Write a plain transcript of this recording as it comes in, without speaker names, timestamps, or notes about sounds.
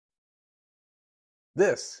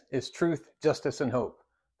This is Truth, Justice, and Hope,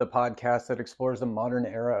 the podcast that explores the modern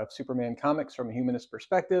era of Superman comics from a humanist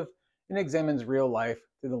perspective and examines real life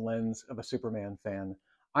through the lens of a Superman fan.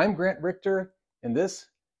 I'm Grant Richter, and this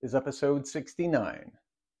is episode 69.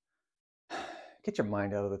 Get your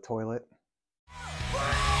mind out of the toilet.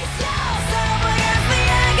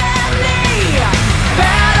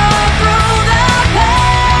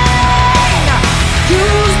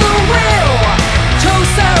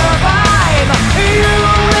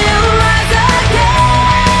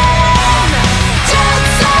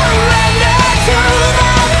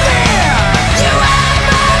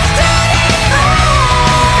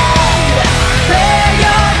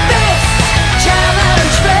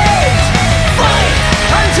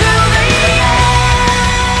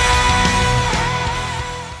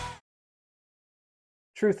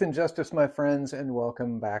 Truth and justice, my friends, and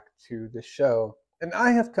welcome back to the show. And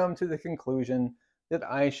I have come to the conclusion that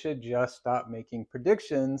I should just stop making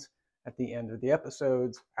predictions at the end of the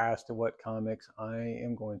episodes as to what comics I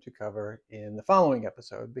am going to cover in the following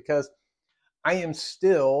episode, because I am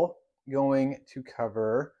still going to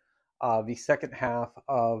cover the second half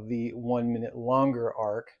of the 1 minute longer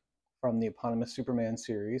arc from the eponymous Superman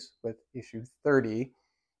series with issue 30.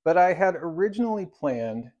 But I had originally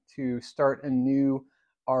planned to start a new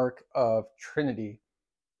arc of Trinity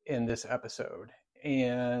in this episode,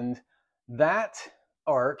 and that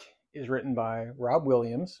arc is written by Rob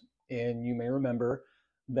Williams. And you may remember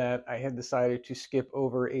that I had decided to skip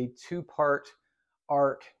over a two-part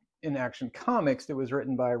arc in Action Comics that was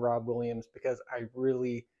written by Rob Williams because I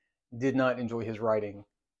really did not enjoy his writing,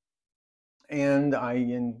 and I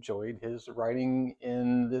enjoyed his writing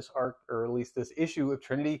in this arc, or at least this issue of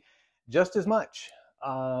Trinity, just as much.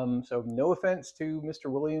 So no offense to Mr.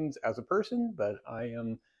 Williams as a person, but I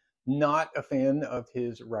am not a fan of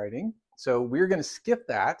his writing. So we're going to skip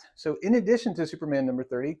that. So in addition to Superman number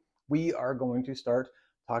 30, we are going to start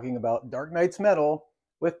talking about Dark Knight's Metal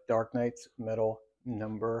with Dark Knight's Metal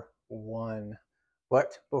number 1.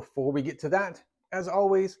 But before we get to that, as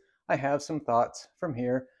always, I have some thoughts from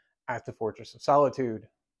here at the Fortress of Solitude.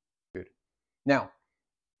 Now,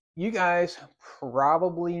 you guys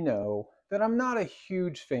probably know that I'm not a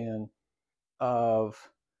huge fan of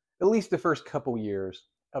at least the first couple years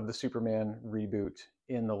of the Superman reboot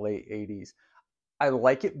in the late 80s. I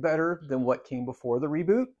like it better than what came before the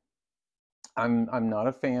reboot. I'm not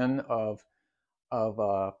a fan of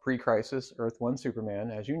pre-crisis Earth 1 Superman,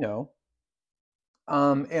 as you know.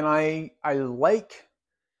 And I like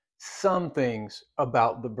some things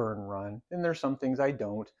about the Byrne run, and there's some things I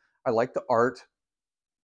don't. I like the art,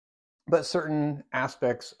 but certain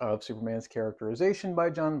aspects of Superman's characterization by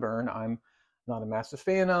John Byrne, I'm not a massive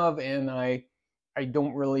fan of, and I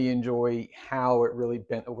don't really enjoy how it really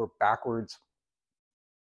bent over backwards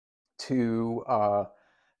to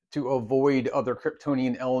avoid other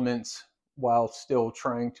Kryptonian elements while still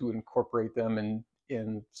trying to incorporate them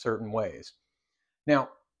in certain ways. Now,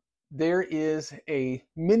 there is a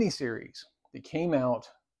miniseries that came out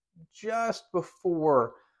just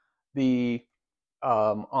before the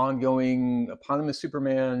ongoing eponymous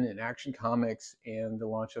Superman in Action Comics and the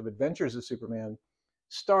launch of Adventures of Superman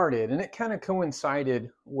started, and it kind of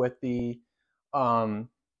coincided with the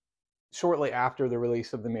shortly after the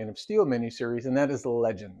release of the Man of Steel miniseries, and that is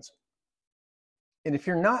Legends. And if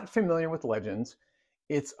you're not familiar with Legends,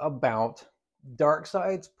 it's about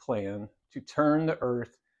Darkseid's plan to turn the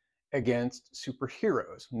Earth against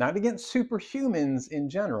superheroes, not against superhumans in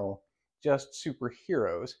general, just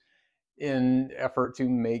superheroes, in effort to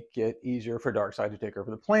make it easier for Darkseid to take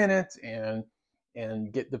over the planet and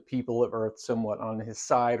get the people of Earth somewhat on his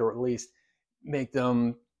side, or at least make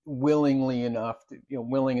them willing enough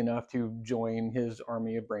to join his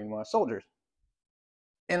army of brainwashed soldiers.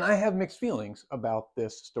 And I have mixed feelings about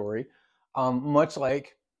this story, much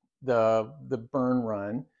like the Byrne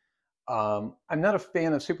run. I'm not a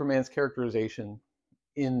fan of Superman's characterization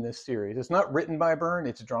in this series. It's not written by Byrne,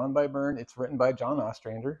 it's drawn by Byrne, it's written by John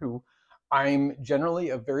Ostrander, who I'm generally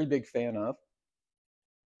a very big fan of.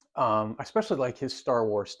 I especially like his Star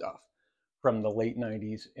Wars stuff from the late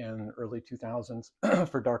 90s and early 2000s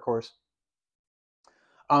for Dark Horse.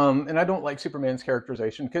 And I don't like Superman's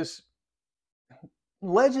characterization because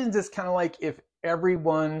Legends is kind of like if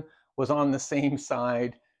everyone was on the same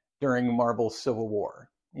side during Marvel's Civil War.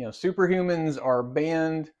 You know, superhumans are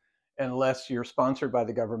banned unless you're sponsored by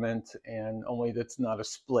the government, and only that's not a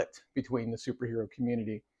split between the superhero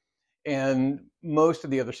community. And most of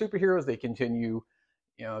the other superheroes, they continue,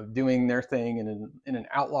 doing their thing in an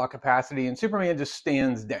outlaw capacity, and Superman just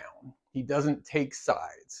stands down. He doesn't take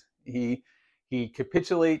sides. He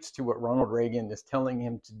capitulates to what Ronald Reagan is telling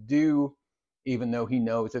him to do, even though he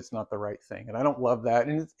knows it's not the right thing. And I don't love that.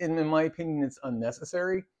 And in my opinion, it's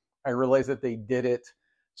unnecessary. I realize that they did it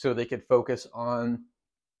so they could focus on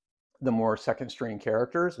the more second string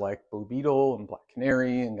characters like Blue Beetle and Black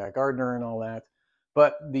Canary and Guy Gardner and all that.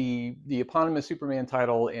 But the eponymous Superman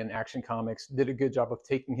title in Action Comics did a good job of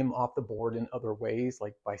taking him off the board in other ways,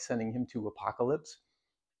 like by sending him to Apocalypse.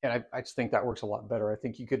 And I just think that works a lot better. I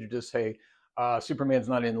think you could just say Superman's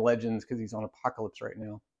not in Legends because he's on Apocalypse right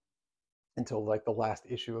now until like the last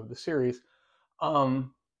issue of the series.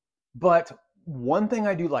 But one thing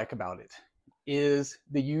I do like about it is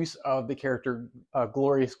the use of the character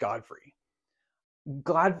Glorious Godfrey.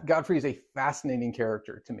 Godfrey is a fascinating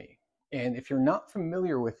character to me. And if you're not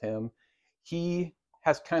familiar with him, he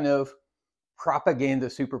has kind of propaganda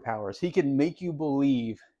superpowers. He can make you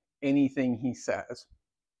believe anything he says.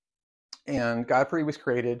 And Godfrey was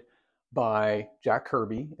created by Jack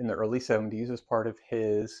Kirby in the early 70s as part of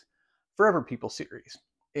his Forever People series.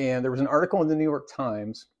 And there was an article in the New York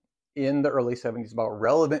Times in the early 70s about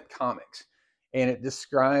relevant comics. And it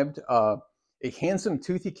described a handsome,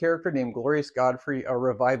 toothy character named Glorious Godfrey, a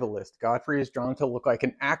revivalist. Godfrey is drawn to look like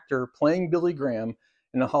an actor playing Billy Graham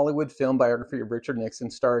in a Hollywood film biography of Richard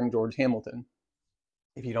Nixon starring George Hamilton.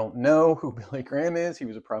 If you don't know who Billy Graham is, he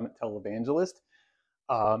was a prominent televangelist,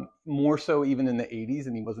 more so even in the 80s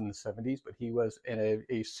than he was in the 70s, but he was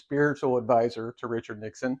a spiritual advisor to Richard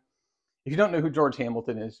Nixon. If you don't know who George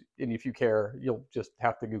Hamilton is, and if you care, you'll just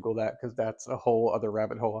have to Google that because that's a whole other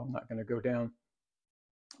rabbit hole I'm not going to go down.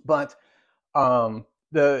 But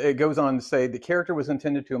it goes on to say the character was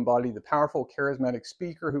intended to embody the powerful, charismatic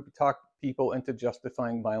speaker who could talk people into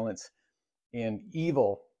justifying violence and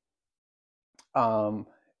evil. This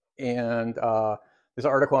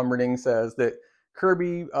article I'm reading says that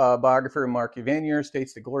Kirby biographer Mark Evanier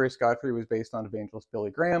states that Glorious Godfrey was based on evangelist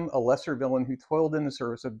Billy Graham, a lesser villain who toiled in the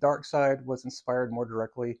service of Darkseid, was inspired more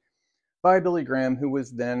directly by Billy Graham, who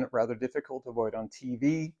was then rather difficult to avoid on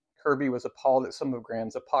TV. Kirby was appalled at some of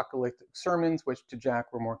Graham's apocalyptic sermons, which to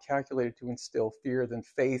Jack were more calculated to instill fear than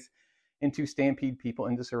faith and to stampede people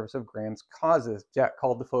into service of Graham's causes. Jack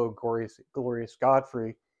called the foe Glorious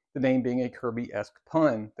Godfrey, the name being a Kirby-esque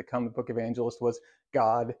pun. The comic book evangelist was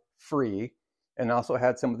God-free and also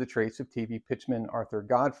had some of the traits of TV pitchman Arthur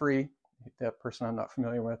Godfrey, that person I'm not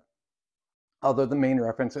familiar with, although the main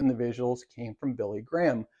reference in the visuals came from Billy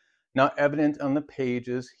Graham. Not evident on the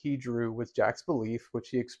pages he drew was Jack's belief, which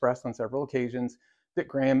he expressed on several occasions, that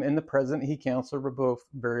Graham and the president he counseled were both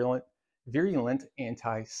virulent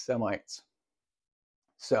anti-Semites.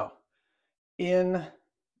 So, in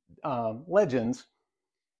Legends,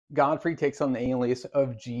 Godfrey takes on the alias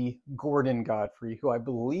of G. Gordon Godfrey, who I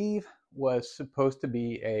believe was supposed to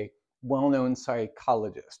be a well-known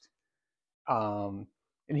psychologist. And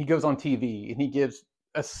he goes on TV and he gives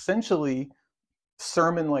essentially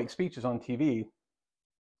sermon-like speeches on TV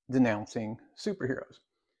denouncing superheroes.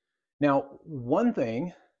 Now, one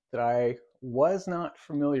thing that I was not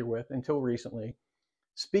familiar with until recently,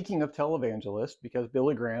 speaking of televangelists, because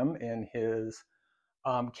Billy Graham and his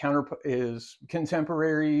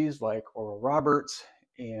contemporaries like Oral Roberts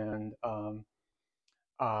and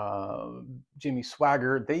Jimmy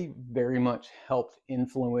Swaggart, they very much helped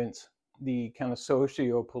influence the kind of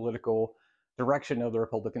socio-political direction of the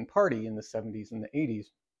Republican Party in the 70s and the 80s.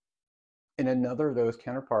 And another of those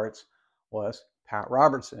counterparts was Pat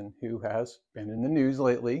Robertson, who has been in the news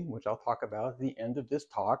lately, which I'll talk about at the end of this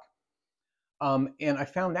talk. And I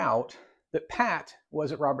found out that Pat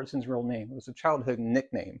wasn't Robertson's real name. It was a childhood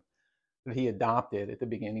nickname that he adopted at the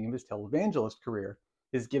beginning of his televangelist career.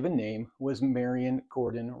 His given name was Marion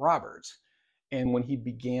Gordon Roberts. And when he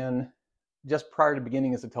began, just prior to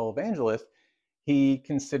beginning as a televangelist, he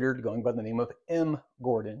considered going by the name of M.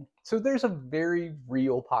 Gordon. So there's a very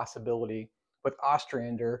real possibility with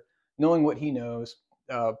Ostrander, knowing what he knows.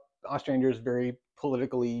 Ostrander is very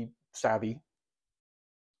politically savvy,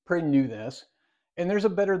 pretty knew this, and there's a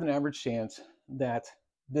better than average chance that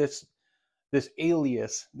this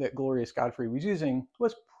alias that Glorious Godfrey was using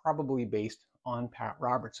was probably based on Pat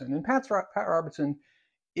Robertson. And Pat Robertson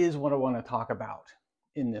is what I want to talk about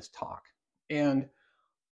in this talk. And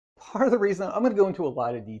part of the reason, I'm going to go into a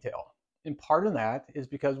lot of detail, and part of that is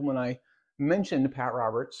because when I mentioned Pat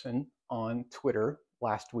Robertson on Twitter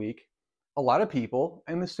last week, a lot of people,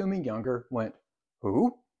 I'm assuming younger, went,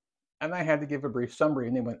 "Who?" And I had to give a brief summary,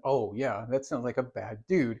 and they went, "Oh yeah, that sounds like a bad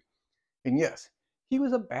dude." And yes, he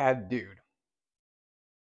was a bad dude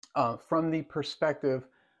from the perspective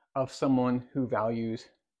of someone who values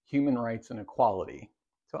human rights and equality.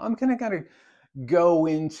 So I'm going to kind of go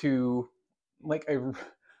into like a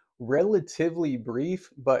relatively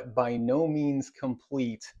brief, but by no means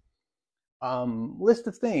complete list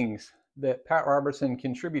of things that Pat Robertson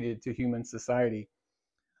contributed to human society.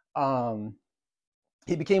 Um,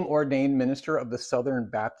 he became ordained minister of the Southern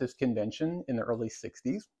Baptist Convention in the early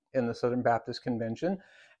 60s. And the Southern Baptist Convention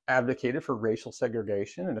advocated for racial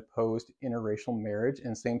segregation and opposed interracial marriage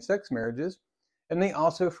and same-sex marriages. And they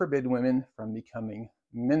also forbid women from becoming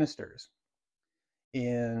ministers.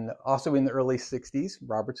 Also in the early 60s,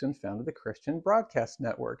 Robertson founded the Christian Broadcast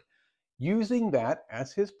Network. Using that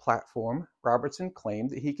as his platform, Robertson claimed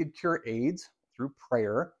that he could cure AIDS through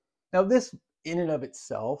prayer. Now, this in and of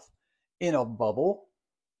itself, in a bubble,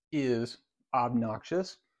 is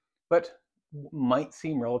obnoxious, but might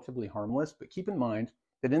seem relatively harmless. But keep in mind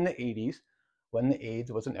that in the 80s, when the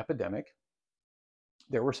AIDS was an epidemic,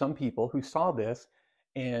 there were some people who saw this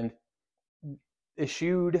and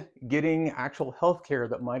eschewed getting actual health care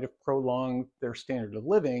that might have prolonged their standard of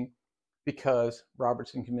living because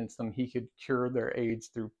Robertson convinced them he could cure their AIDS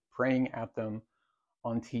through praying at them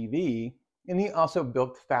on TV. And he also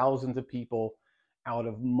bilked thousands of people out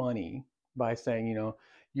of money by saying,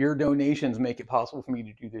 your donations make it possible for me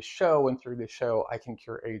to do this show, and through this show, I can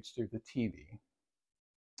cure AIDS through the TV.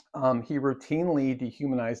 He routinely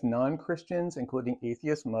dehumanized non-Christians, including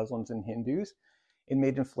atheists, Muslims, and Hindus, and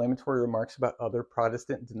made inflammatory remarks about other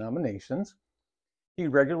Protestant denominations. He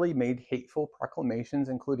regularly made hateful proclamations,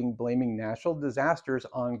 including blaming natural disasters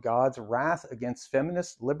on God's wrath against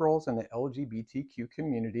feminists, liberals, and the LGBTQ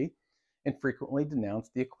community, and frequently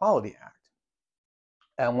denounced the Equality Act.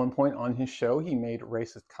 At one point on his show, he made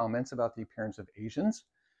racist comments about the appearance of Asians.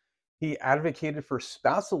 He advocated for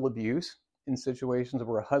spousal abuse in situations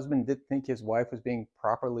where a husband didn't think his wife was being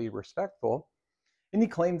properly respectful. And he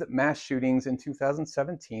claimed that mass shootings in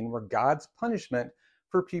 2017 were God's punishment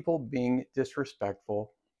for people being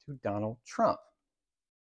disrespectful to Donald Trump.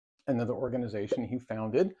 Another organization he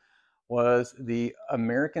founded was the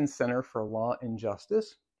American Center for Law and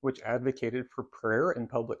Justice, which advocated for prayer in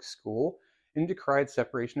public school and decried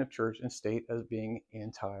separation of church and state as being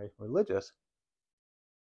anti-religious.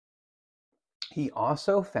 He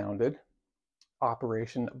also founded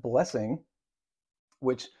Operation Blessing,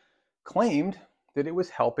 which claimed that it was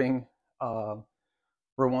helping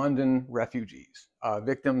Rwandan refugees,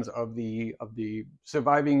 victims of the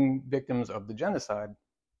surviving victims of the genocide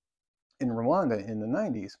in Rwanda in the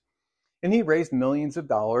 90s. And he raised millions of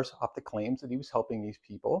dollars off the claims that he was helping these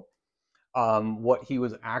people. What he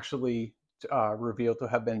was actually revealed to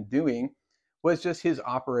have been doing was just his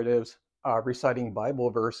operatives reciting Bible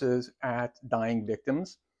verses at dying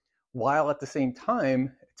victims, while at the same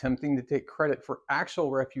time attempting to take credit for actual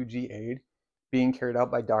refugee aid being carried out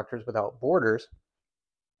by Doctors Without Borders.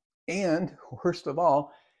 And worst of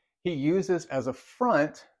all, he uses as a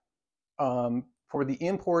front for the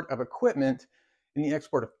import of equipment and the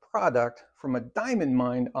export of product from a diamond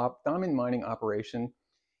mining operation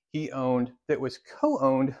he owned that was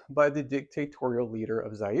co-owned by the dictatorial leader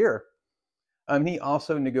of Zaire. He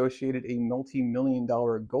also negotiated a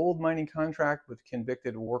multi-million-dollar gold mining contract with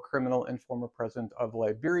convicted war criminal and former president of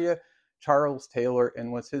Liberia, Charles Taylor,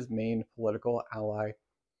 and was his main political ally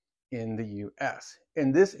in the US.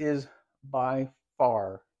 And this is by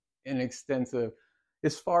far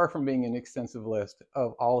is far from being an extensive list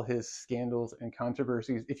of all his scandals and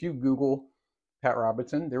controversies. If you Google Pat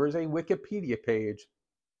Robertson, there is a Wikipedia page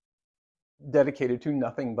dedicated to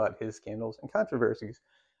nothing but his scandals and controversies.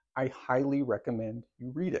 I highly recommend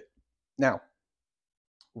you read it. Now,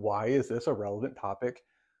 why is this a relevant topic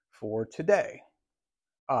for today?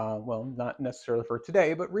 Well, not necessarily for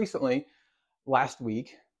today, but recently, last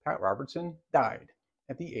week, Pat Robertson died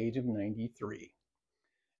at the age of 93.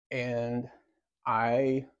 And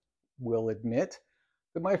I will admit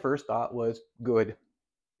that my first thought was good,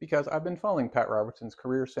 because I've been following Pat Robertson's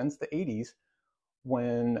career since the 80s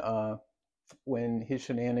when his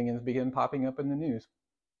shenanigans began popping up in the news.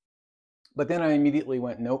 But then I immediately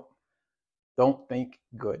went, nope, don't think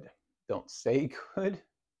good. Don't say good.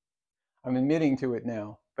 I'm admitting to it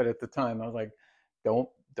now, but at the time I was like, don't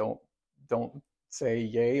say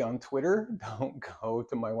yay on Twitter. Don't go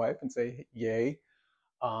to my wife and say yay.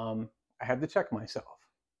 I had to check myself,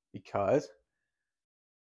 because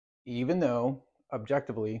even though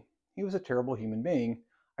objectively he was a terrible human being,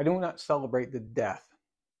 I do not celebrate the death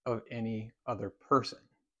of any other person.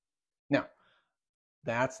 Now,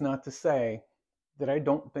 that's not to say that I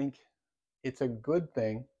don't think it's a good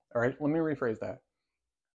thing. All right, let me rephrase that.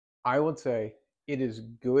 I would say it is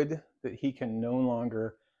good that he can no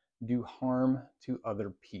longer do harm to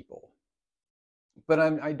other people. But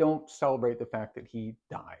I don't celebrate the fact that he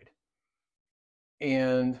died.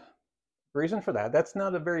 And the reason for that, that's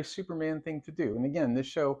not a very Superman thing to do. And again, this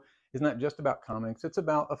show is not just about comics. It's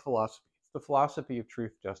about a philosophy. the philosophy of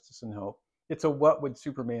truth, justice, and hope. It's a what would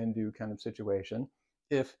Superman do kind of situation.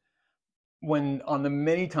 If when on the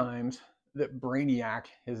many times that Brainiac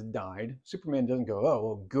has died, Superman doesn't go, oh,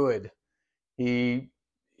 well, good. He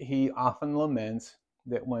often laments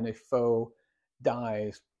that when a foe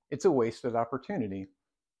dies, it's a wasted opportunity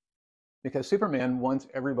because Superman wants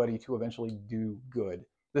everybody to eventually do good.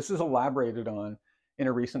 This is elaborated on in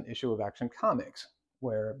a recent issue of Action Comics,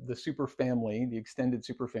 where the super family, the extended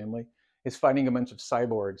super family, is fighting a bunch of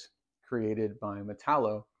cyborgs created by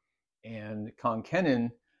Metallo. And Kong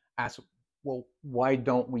Kenan asks, well, why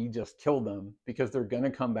don't we just kill them? Because they're going to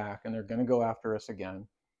come back and they're going to go after us again.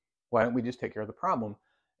 Why don't we just take care of the problem?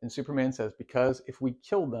 And Superman says, because if we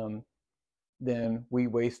kill them, then we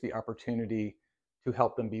waste the opportunity to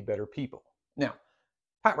help them be better people. Now,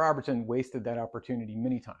 Pat Robertson wasted that opportunity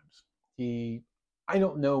many times. I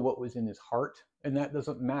don't know what was in his heart, and that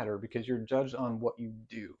doesn't matter because you're judged on what you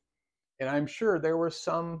do. And I'm sure there were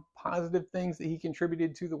some positive things that he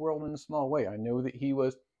contributed to the world in a small way. I know that he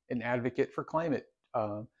was an advocate for climate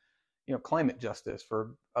justice,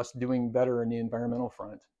 for us doing better in the environmental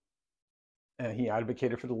front. He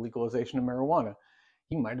advocated for the legalization of marijuana.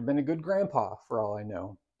 He might have been a good grandpa for all I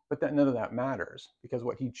know, but none of that matters because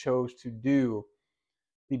what he chose to do,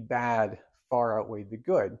 the bad far outweighed the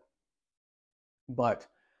good. But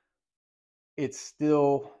it's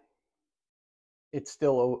still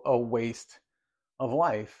a waste of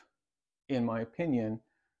life, in my opinion,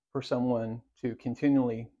 for someone to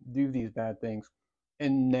continually do these bad things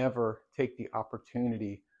and never take the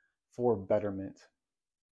opportunity for betterment.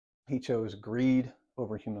 He chose greed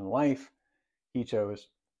over human life. He chose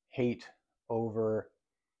hate over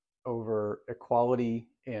equality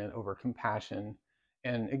and over compassion.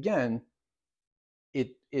 And again,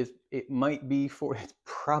 it's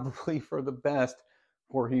probably for the best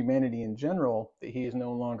for humanity in general that he is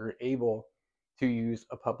no longer able to use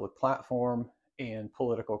a public platform and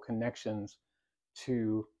political connections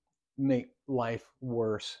to make life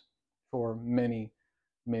worse for many,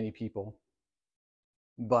 many people.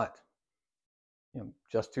 But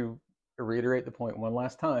just to reiterate the point one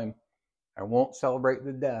last time, I won't celebrate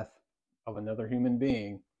the death of another human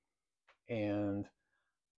being. And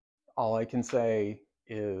all I can say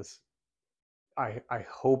is I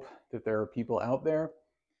hope that there are people out there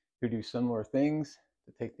who do similar things,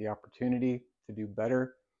 to take the opportunity to do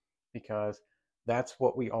better, because that's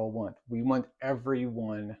what we all want. We want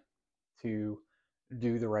everyone to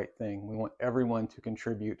do the right thing. We want everyone to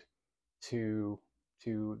contribute to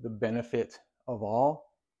the benefit of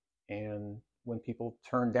all. And when people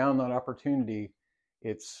turn down that opportunity,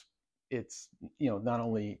 it's not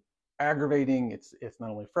only aggravating, it's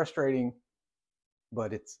not only frustrating,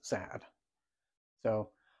 but it's sad. So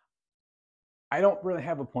I don't really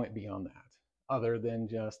have a point beyond that, other than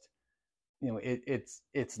just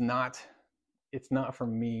it's not for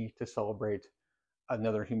me to celebrate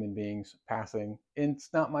another human being's passing.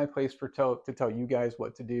 It's not my place to tell you guys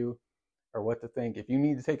what to do or what to think. If you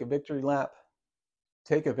need to take a victory lap,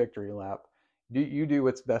 take a victory lap. You do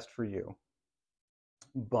what's best for you.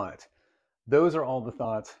 But those are all the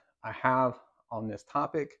thoughts I have on this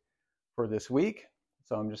topic for this week.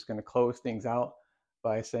 So I'm just going to close things out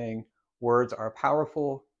by saying words are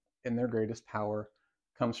powerful, and their greatest power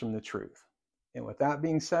comes from the truth. And with that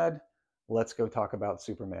being said, let's go talk about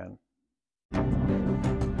Superman.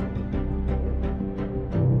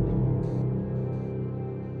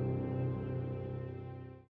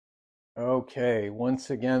 Okay,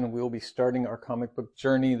 once again, we'll be starting our comic book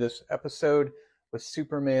journey this episode with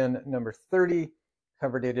Superman number 30,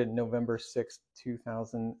 cover dated November 6th,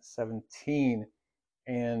 2017.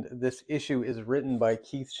 And this issue is written by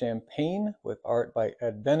Keith Champagne with art by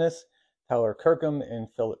Ed Venice, Tyler Kirkham, and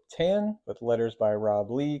Philip Tan, with letters by Rob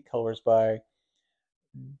Lee, colors by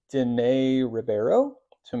Dene Ribeiro,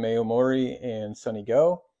 Tomeo Mori, and Sonny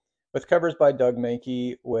Go, with covers by Doug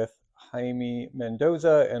Mankey, with Jaime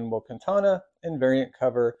Mendoza and Will Quintana, and variant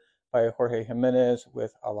cover by Jorge Jimenez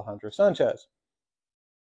with Alejandro Sanchez.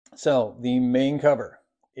 So the main cover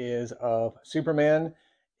is of Superman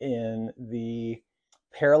in the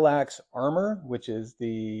Parallax armor, which is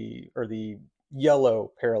the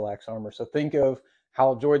yellow Parallax armor. So think of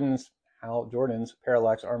Hal Jordan's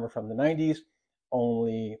Parallax armor from the 90s,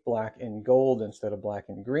 only black and gold instead of black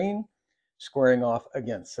and green, squaring off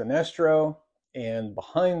against Sinestro, and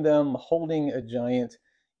behind them, holding a giant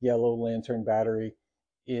yellow lantern battery,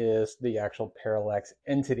 is the actual Parallax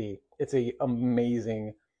entity. It's an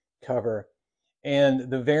amazing cover. And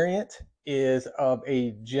the variant is of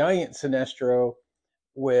a giant Sinestro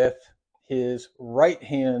with his right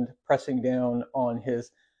hand pressing down on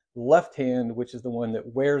his left hand, which is the one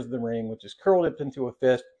that wears the ring, which is curled up into a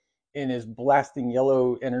fist and is blasting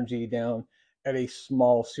yellow energy down at a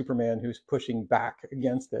small Superman who's pushing back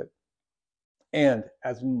against it. And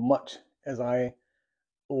as much as I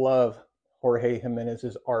love Jorge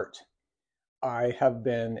Jimenez's art, I have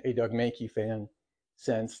been a Doug Mahnke fan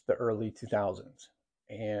since the early 2000s.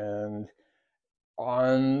 And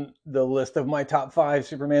on the list of my top 5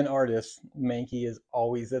 Superman artists, Mahnke is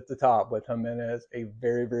always at the top, with Jimenez a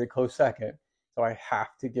very, very close second. So I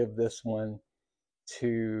have to give this one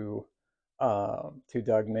to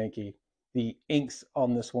Doug Mahnke. The inks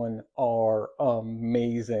on this one are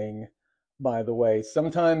amazing, by the way.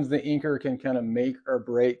 Sometimes the inker can kind of make or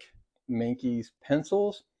break Mahnke's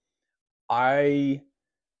pencils. Let's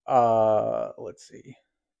see,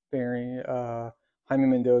 Barry, Jaime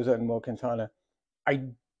Mendoza and Mo Quintana. I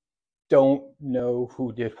don't know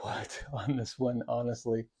who did what on this one,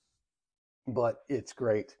 honestly, but it's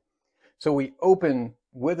great. So we open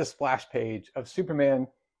with a splash page of Superman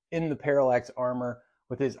in the Parallax armor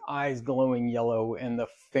with his eyes glowing yellow and the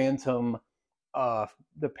Phantom,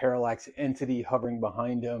 the Parallax entity hovering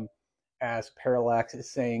behind him, as Parallax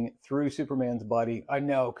is saying through Superman's body, "I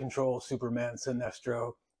now control Superman,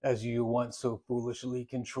 Sinestro, as you once so foolishly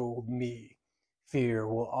controlled me. Fear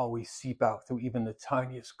will always seep out through even the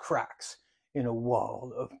tiniest cracks in a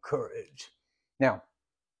wall of courage." Now,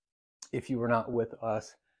 if you were not with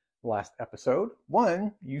us last episode,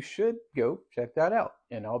 one, you should go check that out,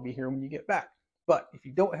 and I'll be here when you get back. But if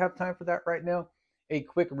you don't have time for that right now, a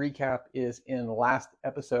quick recap is in last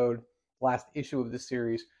episode, last issue of the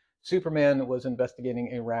series, Superman was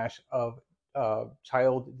investigating a rash of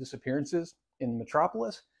child disappearances in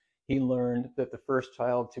Metropolis. He learned that the first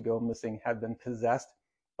child to go missing had been possessed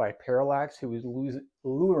by Parallax, who was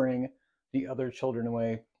luring the other children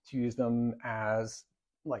away to use them as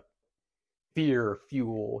like fear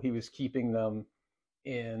fuel. He was keeping them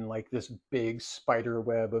in like this big spider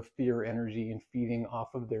web of fear energy and feeding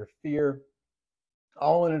off of their fear,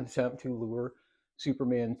 all in an attempt to lure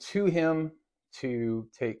Superman to him to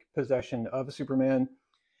take possession of Superman.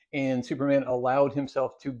 And Superman allowed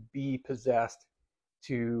himself to be possessed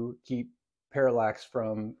to keep Parallax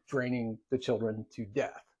from draining the children to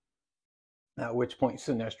death. At which point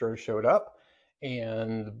Sinestro showed up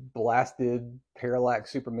and blasted Parallax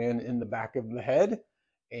Superman in the back of the head.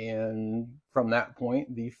 And from that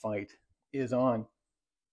point, the fight is on.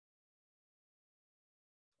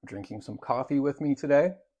 Drinking some coffee with me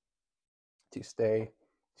today to stay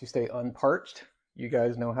unparched. You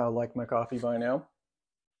guys know how I like my coffee by now.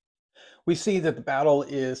 We see that the battle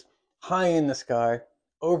is high in the sky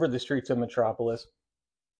over the streets of Metropolis,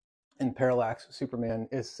 and Parallax Superman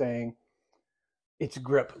is saying, "Its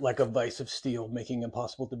grip like a vice of steel, making it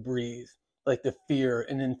impossible to breathe, like the fear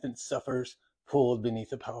an infant suffers, pulled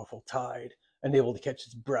beneath a powerful tide, unable to catch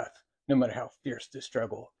its breath, no matter how fierce the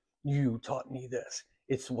struggle. You taught me this.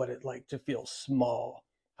 It's what it's like to feel small,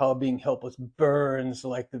 how being helpless burns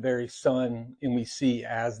like the very sun." And we see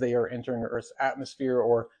as they are entering Earth's atmosphere,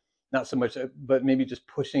 or not so much, but maybe just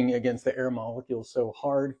pushing against the air molecules so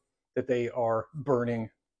hard that they are burning.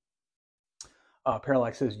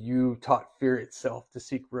 Parallax says, "You taught fear itself to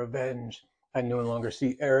seek revenge. I no longer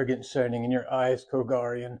see arrogance shining in your eyes,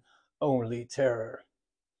 Kogarian, only terror."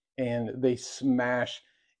 And they smash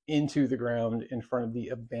into the ground in front of the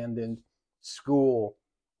abandoned school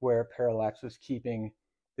where Parallax was keeping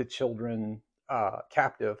the children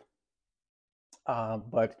captive.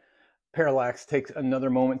 But Parallax takes another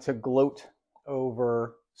moment to gloat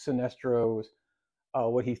over Sinestro's,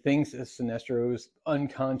 what he thinks is Sinestro's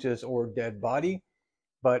unconscious or dead body.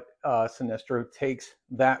 But Sinestro takes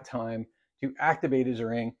that time to activate his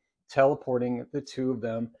ring, teleporting the two of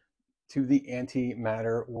them to the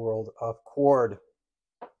antimatter world of Quard,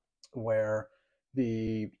 where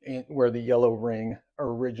the yellow ring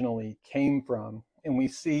originally came from. And we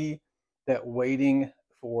see that waiting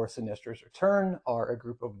for Sinestro's return are a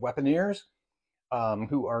group of weaponeers,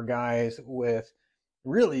 who are guys with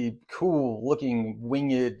really cool looking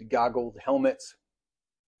winged goggled helmets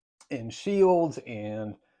and shields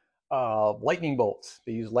and lightning bolts.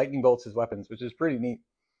 They use lightning bolts as weapons, which is pretty neat.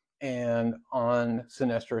 And on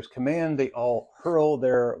Sinestro's command, they all hurl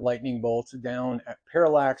their lightning bolts down at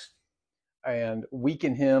Parallax and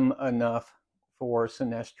weaken him enough for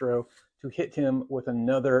Sinestro to hit him with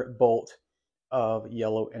another bolt of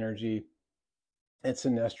yellow energy. And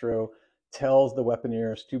Sinestro tells the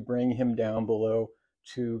weaponeers to bring him down below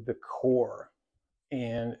to the core.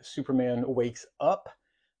 And Superman wakes up.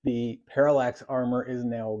 The Parallax armor is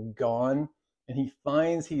now gone, and he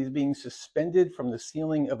finds he's being suspended from the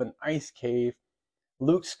ceiling of an ice cave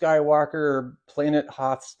Luke Skywalker, Planet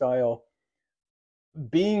Hoth style,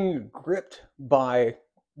 being gripped by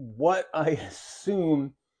what I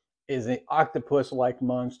assume is an octopus-like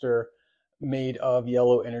monster made of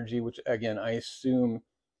yellow energy, which again I assume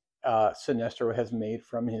Sinestro has made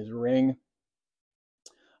from his ring.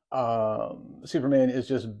 Superman is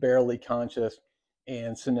just barely conscious,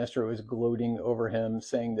 and Sinestro is gloating over him,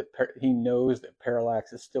 saying that he knows that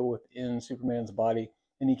Parallax is still within Superman's body,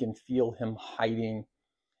 and he can feel him hiding.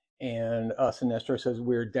 And Sinestro says,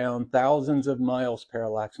 "We're down thousands of miles,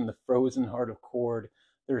 Parallax, in the frozen heart of Cord.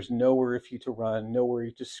 There's nowhere for you to run,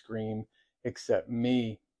 nowhere to scream, except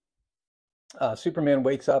me." Superman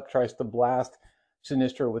wakes up, tries to blast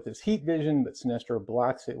Sinestro with his heat vision, but Sinestro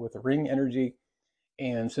blocks it with ring energy.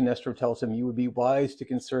 And Sinestro tells him, "You would be wise to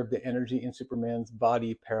conserve the energy in Superman's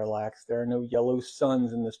body, Parallax. There are no yellow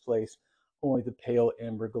suns in this place, only the pale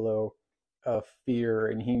amber glow of fear."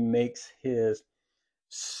 And he makes his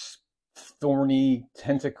thorny,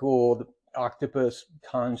 tentacled octopus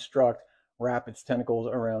construct wrap its tentacles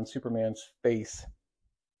around Superman's face.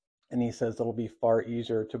 And he says it'll be far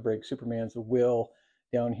easier to break Superman's will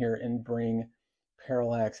down here and bring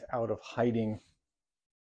Parallax out of hiding.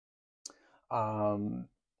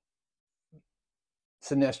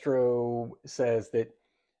 Sinestro says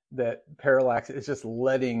that Parallax is just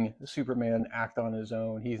letting Superman act on his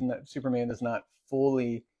own. Superman is not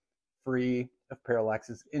fully free of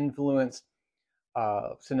Parallax's influence.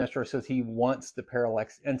 Sinestro says he wants the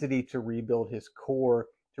Parallax entity to rebuild his core,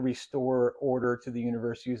 to restore order to the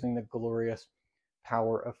universe using the glorious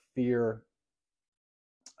power of fear.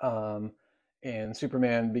 And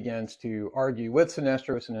Superman begins to argue with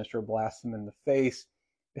Sinestro. Sinestro blasts him in the face.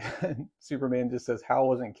 And Superman just says, "Hal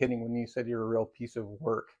wasn't kidding when you said you're a real piece of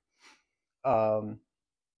work." But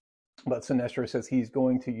Sinestro says he's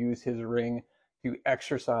going to use his ring to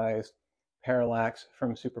exorcise Parallax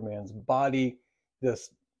from Superman's body.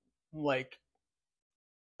 This like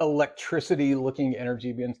electricity looking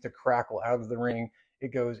energy begins to crackle out of the ring. It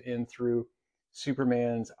goes in through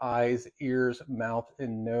Superman's eyes, ears, mouth,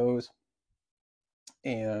 and nose.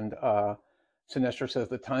 And Sinestro says,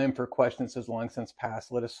 "The time for questions has long since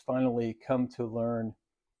passed. Let us finally come to learn."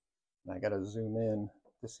 And I got to zoom in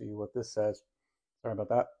to see what this says. Sorry about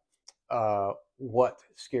that. What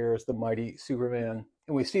scares the mighty Superman?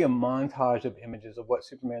 And we see a montage of images of what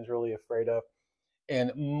Superman's really afraid of.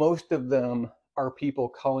 And most of them are people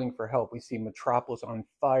calling for help. We see Metropolis on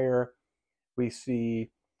fire. We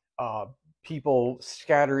see people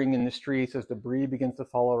scattering in the streets as debris begins to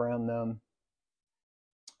fall around them.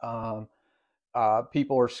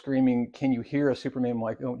 People are screaming, "Can you hear a Superman?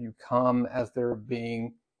 Like, don't you come?" as they're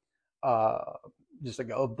being just like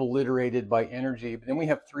obliterated by energy. But then we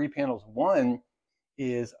have three panels. One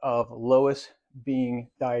is of Lois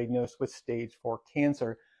being diagnosed with stage 4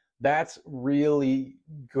 cancer. That's really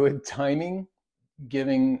good timing,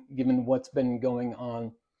 given what's been going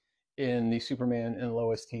on in the Superman and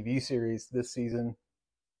Lois TV series this season.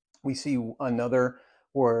 We see another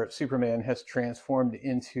where Superman has transformed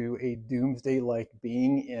into a doomsday-like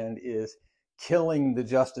being and is killing the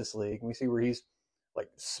Justice League. We see where he's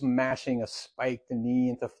like smashing a spiked knee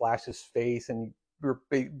into Flash's face, and we're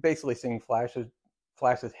basically seeing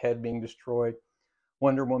Flash's head being destroyed,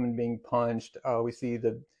 Wonder Woman being punched. We see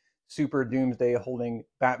the Super Doomsday holding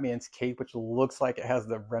Batman's cape, which looks like it has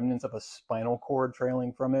the remnants of a spinal cord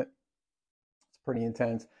trailing from it. It's pretty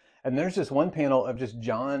intense. And there's just one panel of just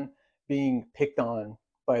John being picked on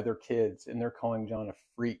by their kids, and they're calling John a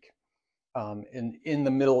freak. And in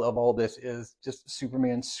the middle of all this is just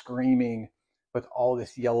Superman screaming with all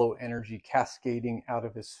this yellow energy cascading out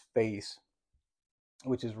of his face,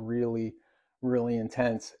 which is really, really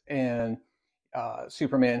intense. And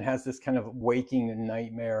Superman has this kind of waking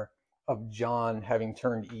nightmare of John having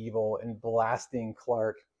turned evil and blasting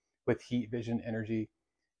Clark with heat vision energy.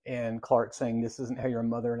 And Clark saying, "This isn't how your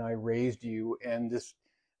mother and I raised you." And this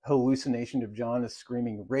hallucination of John is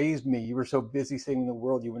screaming, "Raised me. You were so busy saving the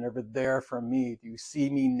world. You were never there for me. Do you see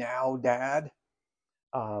me now, Dad?"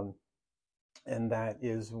 And that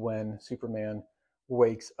is when Superman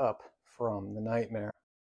wakes up from the nightmare.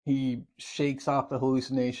 He shakes off the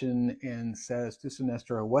hallucination and says to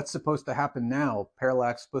Sinestro, "What's supposed to happen now?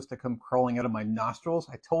 Parallax supposed to come crawling out of my nostrils?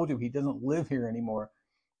 I told you he doesn't live here anymore."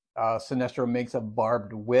 Sinestro makes a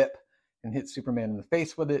barbed whip and hits Superman in the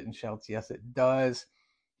face with it and shouts, "Yes, it does."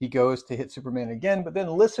 He goes to hit Superman again, but then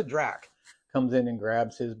Lyssa Drac comes in and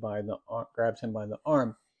grabs him by the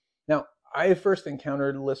arm. Now, I first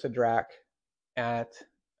encountered Lyssa Drac at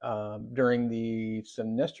during the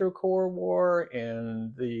Sinestro Corps War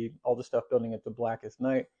and all the stuff building at the Blackest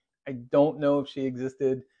Night. I don't know if she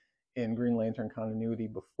existed in Green Lantern continuity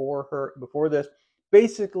before this.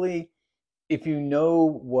 Basically, if you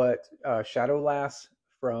know what Shadow Lass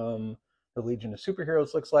from the Legion of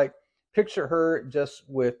Superheroes looks like, picture her just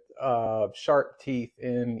with sharp teeth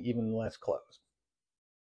and even less clothes.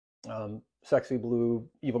 Sexy blue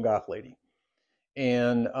evil goth lady,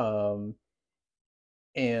 and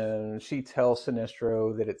she tells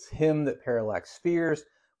Sinestro that it's him that Parallax fears.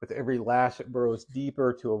 With every lash, it burrows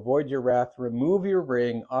deeper. To avoid your wrath, remove your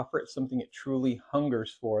ring, offer it something it truly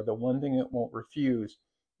hungers for, the one thing it won't refuse,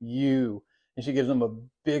 you. And she gives him a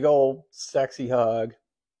big old sexy hug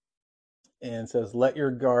and says, let your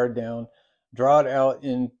guard down, draw it out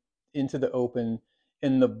into the open.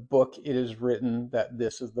 In the book, it is written that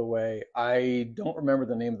this is the way. I don't remember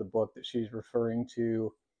the name of the book that she's referring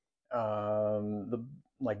to. The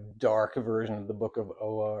like dark version of the Book of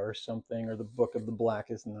Oa or something, or the Book of the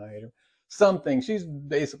Blackest Night or something. She's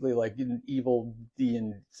basically like an evil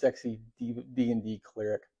sexy D&D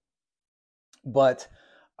cleric. But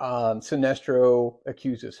Sinestro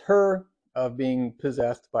accuses her of being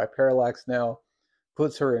possessed by Parallax now,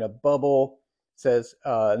 puts her in a bubble, says,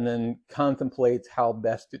 and then contemplates how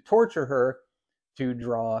best to torture her to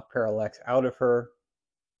draw Parallax out of her.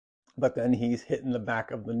 But then he's hit in the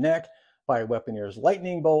back of the neck by Weaponeer's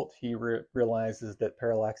lightning bolt. He realizes that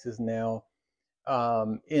Parallax is now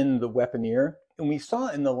in the Weaponeer. And we saw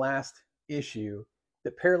in the last issue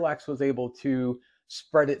that Parallax was able to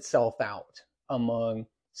spread itself out among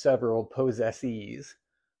several possessees,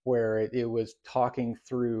 where it was talking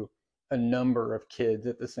through a number of kids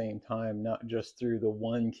at the same time, not just through the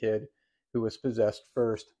one kid who was possessed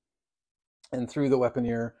first. And through the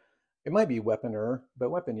Weaponeer, it might be Weaponer, but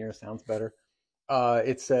Weaponeer sounds better.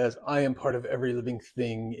 It says, I am part of every living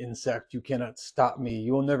thing, insect. You cannot stop me.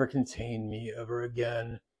 You will never contain me ever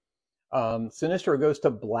again. Sinestro goes to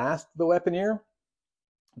blast the Weaponeer,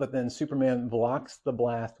 but then Superman blocks the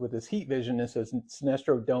blast with his heat vision and says,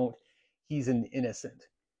 Sinestro, don't. He's an innocent.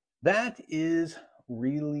 That is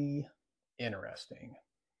really interesting.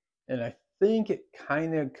 And I think it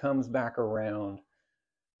kind of comes back around.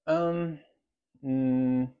 I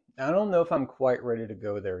don't know if I'm quite ready to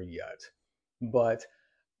go there yet, but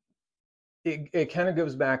it kind of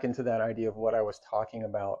goes back into that idea of what I was talking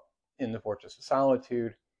about in the Fortress of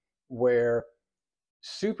Solitude, where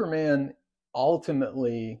Superman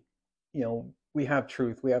ultimately, we have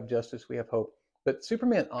truth, we have justice, we have hope, but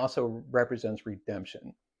Superman also represents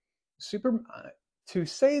redemption. To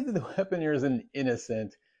say that the Weaponeer is an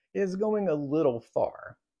innocent is going a little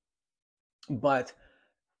far, but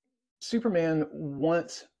Superman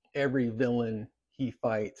wants every villain he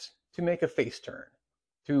fights to make a face turn,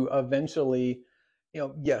 to eventually,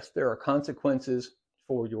 yes, there are consequences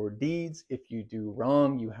for your deeds. If you do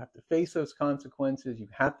wrong, you have to face those consequences. You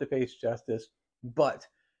have to face justice. But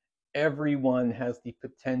everyone has the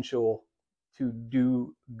potential to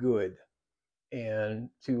do good and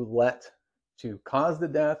to cause the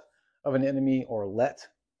death of an enemy or let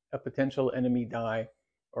a potential enemy die,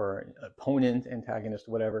 or an opponent, antagonist,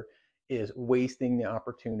 whatever, is wasting the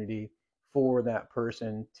opportunity for that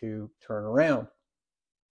person to turn around.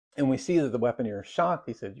 And we see that the Weaponeer is shocked.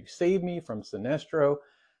 He says, you saved me from Sinestro.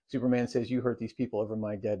 Superman says, you hurt these people over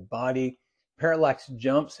my dead body. Parallax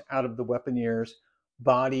jumps out of the Weaponeer's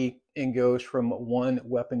body and goes from one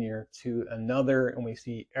Weaponeer to another. And we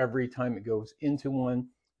see every time it goes into one,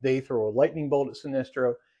 they throw a lightning bolt at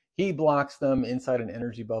Sinestro. He blocks them inside an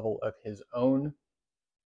energy bubble of his own.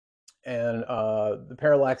 And the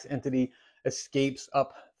Parallax entity escapes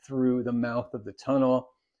up through the mouth of the tunnel,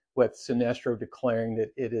 with Sinestro declaring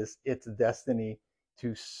that it is its destiny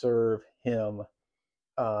to serve him.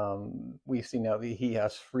 We see now that he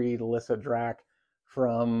has freed Lyssa Drac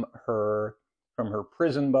from her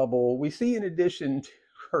prison bubble. We see, in addition to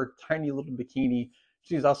her tiny little bikini,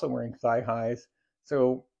 she's also wearing thigh highs.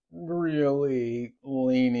 So really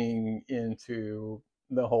leaning into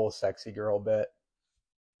the whole sexy girl bit.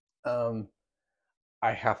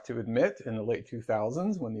 I have to admit, in the late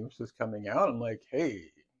 2000s, when this was coming out, I'm like, hey,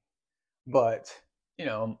 but,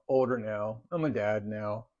 I'm older now. I'm a dad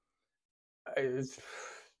now. Is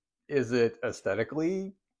it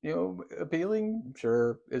aesthetically, appealing?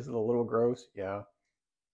 Sure. Is it a little gross? Yeah.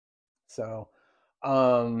 So,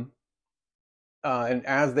 and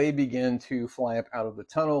as they begin to fly up out of the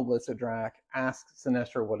tunnel, Lyssa Drac asks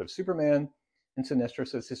Sinestro, what of Superman? And Sinestro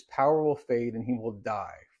says his power will fade and he will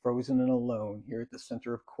die, frozen and alone here at the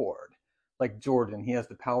center of Cord. Like Jordan, he has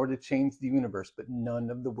the power to change the universe, but none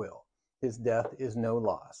of the will. His death is no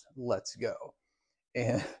loss. Let's go.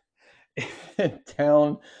 And, and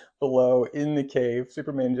down below in the cave,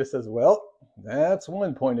 Superman just says, well, that's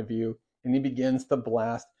one point of view. And he begins to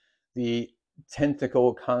blast the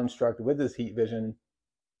tentacle construct with his heat vision.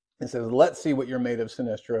 It says, "Let's see what you're made of,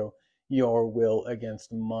 Sinestro. Your will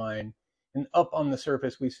against mine." And up on the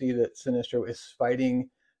surface, we see that Sinestro is fighting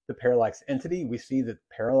the Parallax entity. We see that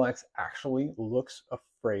Parallax actually looks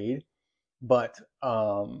afraid, but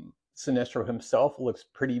Sinestro himself looks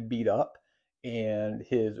pretty beat up, and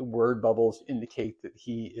his word bubbles indicate that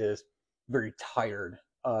he is very tired.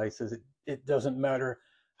 He says, it doesn't matter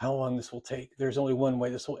how long this will take. There's only one way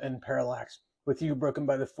this will end, Parallax. With you broken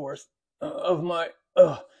by the force of my...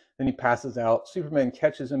 Then he passes out. Superman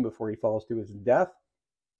catches him before he falls to his death.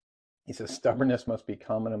 He says stubbornness must be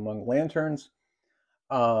common among lanterns.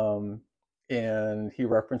 And he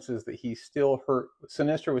references that he's still hurt.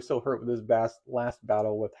 Sinestro was still hurt with his last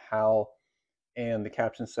battle with Hal. And the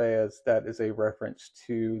caption says that is a reference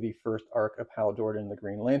to the first arc of Hal Jordan, the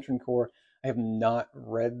Green Lantern Corps. I have not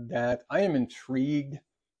read that. I am intrigued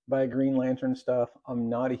by Green Lantern stuff. I'm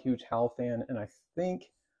not a huge Hal fan, and I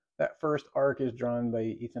think that first arc is drawn by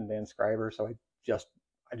Ethan Van Sciver, so I just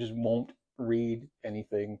won't read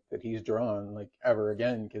anything that he's drawn like ever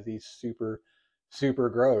again because he's super, super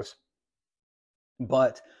gross.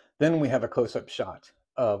 But then we have a close-up shot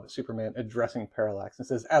of Superman addressing Parallax and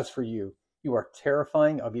says, "As for you, you are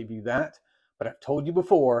terrifying, I'll give you that. But I've told you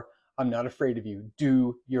before, I'm not afraid of you.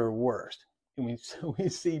 Do your worst." And we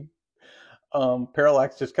see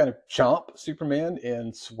Parallax just kind of chomp Superman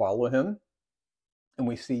and swallow him. And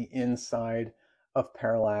we see inside of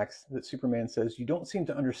Parallax that Superman says, "You don't seem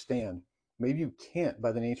to understand. Maybe you can't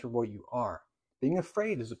by the nature of what you are. Being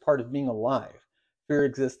afraid is a part of being alive. Fear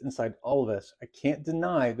exists inside all of us. I can't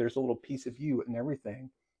deny there's a little piece of you in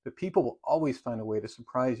everything, but people will always find a way to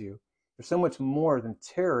surprise you. There's so much more than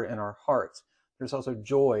terror in our hearts. There's also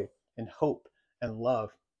joy and hope and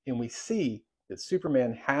love." And we see that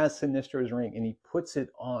Superman has Sinestro's ring and he puts it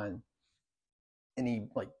on and he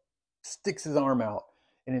like sticks his arm out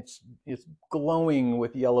and it's glowing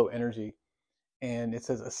with yellow energy. And it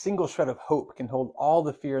says, "A single shred of hope can hold all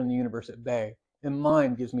the fear in the universe at bay, and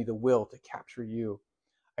mine gives me the will to capture you.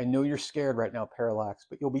 I know you're scared right now, Parallax,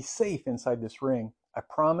 but you'll be safe inside this ring. I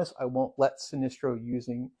promise I won't let Sinestro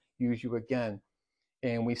use you again."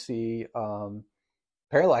 And we see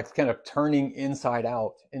Parallax kind of turning inside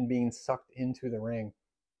out and being sucked into the ring.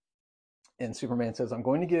 And Superman says, I'm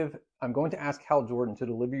going to ask Hal Jordan to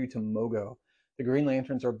deliver you to Mogo. The Green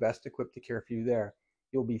Lanterns are best equipped to care for you there.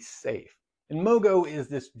 You'll be safe." And Mogo is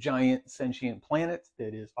this giant sentient planet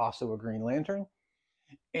that is also a Green Lantern.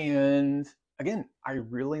 And again, I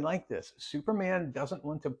really like this. Superman doesn't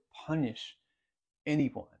want to punish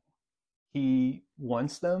anyone. He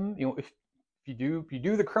wants them, if you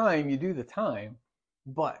do the crime, you do the time,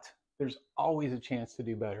 but there's always a chance to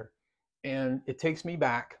do better. And it takes me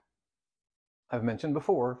back, I've mentioned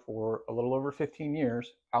before, for a little over 15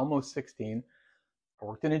 years, almost 16, I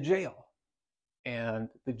worked in a jail. And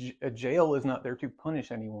a jail is not there to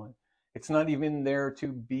punish anyone. It's not even there to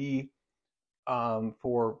be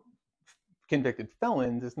for convicted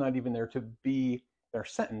felons. It's not even there to be their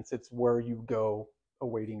sentence. It's where you go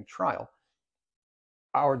awaiting trial.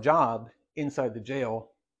 Our job inside the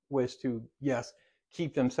jail was to, yes,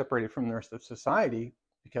 keep them separated from the rest of society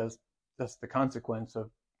because that's the consequence of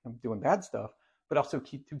doing bad stuff, but also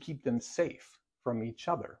to keep them safe from each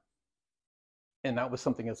other. And that was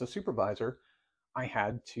something as a supervisor I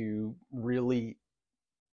had to really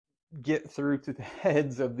get through to the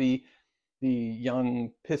heads of the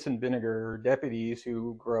young piss and vinegar deputies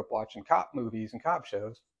who grew up watching cop movies and cop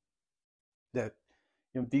shows, that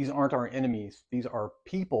these aren't our enemies. These are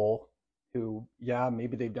people who, yeah,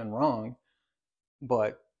 maybe they've done wrong,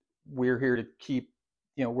 but we're here to keep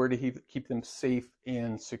them safe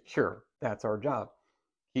and secure. That's our job.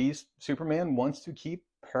 Superman wants to keep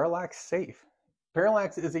Parallax safe.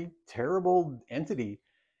 Parallax is a terrible entity.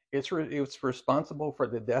 It's responsible for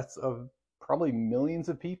the deaths of probably millions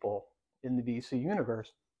of people in the DC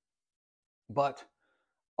universe. But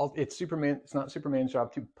it's not Superman's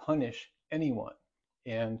job to punish anyone.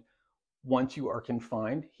 And once you are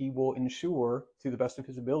confined, he will ensure to the best of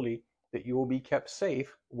his ability that you will be kept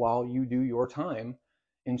safe while you do your time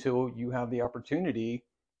until you have the opportunity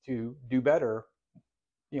to do better,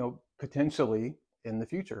 potentially in the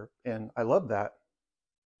future. And I love that.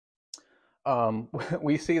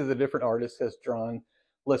 We see the different artists has drawn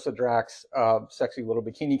Lissa Drax sexy little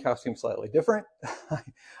bikini costume slightly different.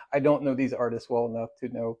 I don't know these artists well enough to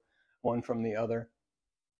know one from the other.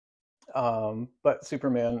 But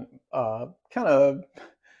Superman kind of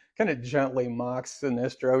gently mocks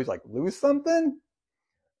Sinestro. He's like, "Lose something?"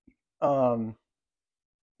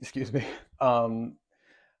 Excuse me.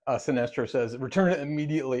 Sinestro says, "Return it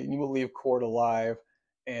immediately and you will leave court alive."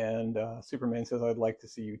 And Superman says, I'd like to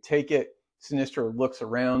see you take it. Sinestro looks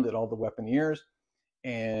around at all the weaponeers,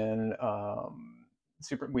 and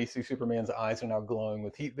we see Superman's eyes are now glowing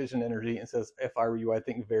with heat vision energy, and says, if I were you, I'd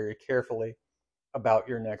think very carefully about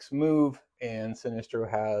your next move. And Sinestro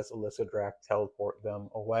has Alyssa Drac teleport them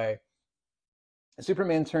away. And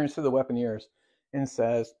Superman turns to the weaponeers and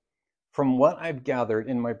says, from what I've gathered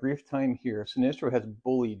in my brief time here, Sinestro has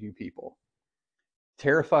bullied you people,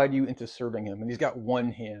 terrified you into serving him, and he's got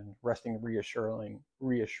one hand resting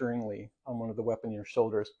reassuringly on one of the weaponeer's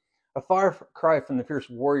shoulders. A far cry from the fierce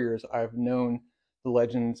warriors I've known the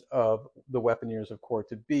legends of the weaponeers of Kor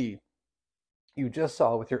to be. You just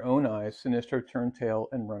saw with your own eyes Sinestro turn tail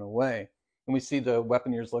and run away. And we see the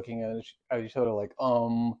weaponeers looking at each other like,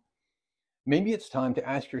 maybe it's time to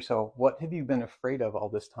ask yourself, what have you been afraid of all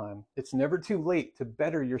this time? It's never too late to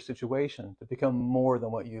better your situation, to become more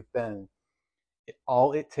than what you've been.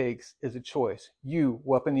 All it takes is a choice. You,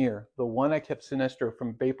 weaponeer, the one I kept Sinestro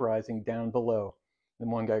from vaporizing down below.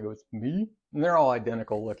 And one guy goes, me? And they're all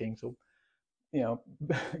identical looking. So,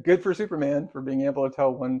 good for Superman for being able to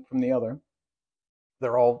tell one from the other.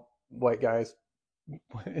 They're all white guys.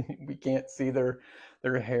 We can't see their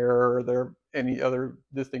hair or their any other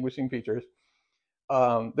distinguishing features.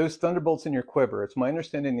 Those thunderbolts in your quiver, it's my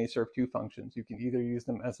understanding they serve two functions. You can either use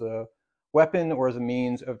them as a weapon or as a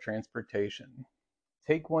means of transportation.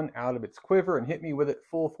 Take one out of its quiver and hit me with it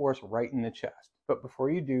full force right in the chest. But before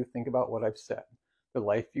you do, think about what I've said. The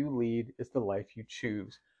life you lead is the life you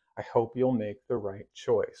choose. I hope you'll make the right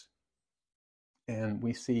choice. And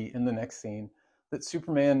we see in the next scene that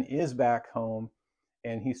Superman is back home,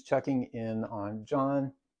 and he's checking in on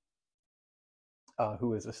John,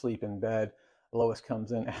 who is asleep in bed. Lois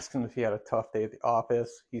comes in, asks him if he had a tough day at the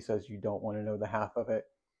office. He says, you don't want to know the half of it.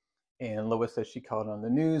 And Lois says she caught on the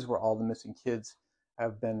news where all the missing kids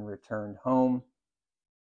have been returned home.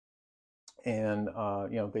 And,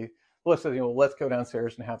 Lois says, let's go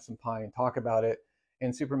downstairs and have some pie and talk about it.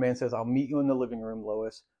 And Superman says, I'll meet you in the living room,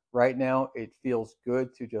 Lois. Right now, it feels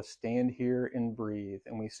good to just stand here and breathe.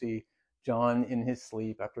 And we see John in his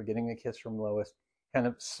sleep after getting a kiss from Lois, kind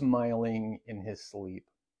of smiling in his sleep.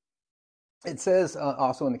 It says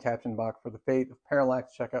also in the caption box, for the fate of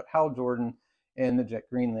Parallax, check out Hal Jordan and the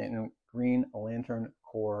Green Lantern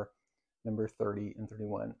Corps number 30 and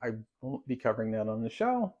 31. I won't be covering that on the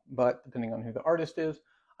show, but depending on who the artist is,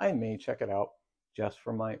 I may check it out just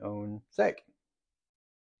for my own sake.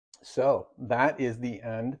 So that is the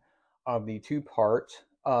end of the two-part,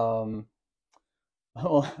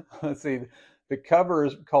 let's see, the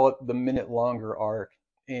covers call it the Minute Longer arc,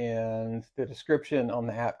 and the description on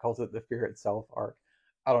the app calls it the Fear Itself arc.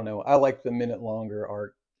 I don't know. I like the Minute Longer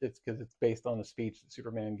arc. It's because it's based on a speech that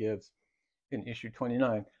Superman gives in issue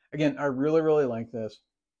 29. Again, I really, really like this.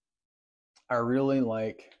 I really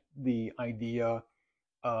like the idea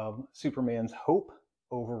of Superman's hope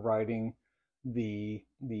overriding the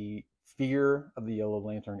fear of the Yellow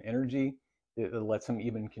Lantern energy. It lets him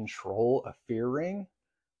even control a fear ring.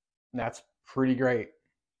 And that's pretty great.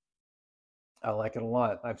 I like it a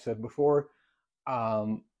lot. I've said before,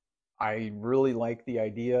 I really like the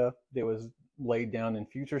idea that was laid down in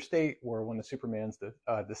Future State, where one of Superman's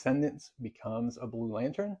descendants becomes a Blue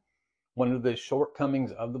Lantern. One of the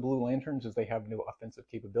shortcomings of the Blue Lanterns is they have no offensive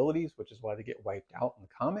capabilities, which is why they get wiped out in the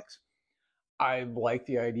comics. I like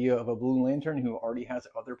the idea of a Blue Lantern who already has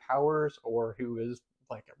other powers, or who is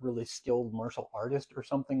like a really skilled martial artist or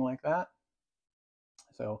something like that.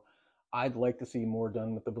 So I'd like to see more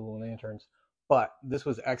done with the Blue Lanterns. But this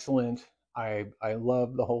was excellent. I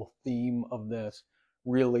love the whole theme of this.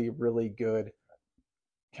 Really, really good,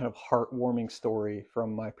 kind of heartwarming story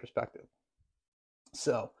from my perspective.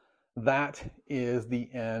 So that is the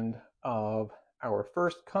end of our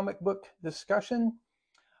first comic book discussion.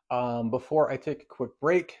 Before I take a quick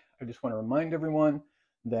break, I just want to remind everyone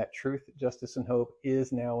that Truth, Justice, and Hope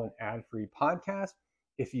is now an ad-free podcast.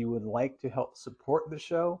 If you would like to help support the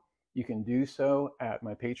show, you can do so at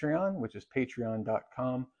my Patreon, which is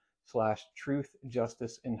patreon.com/Truth,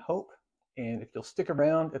 Justice, and Hope. And if you'll stick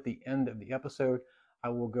around at the end of the episode, I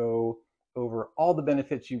will go over all the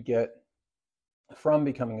benefits you get from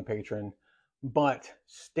becoming a patron. But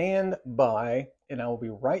stand by, and I will be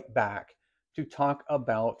right back to talk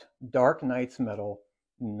about Dark Knight's Metal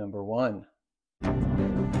number 1.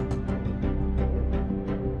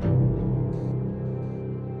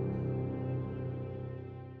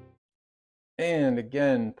 And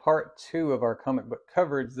again, part 2 of our comic book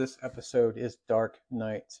coverage this episode is Dark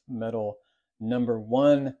Knight's Metal number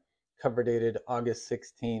 1, cover dated August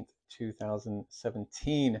 16th,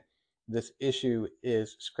 2017. This issue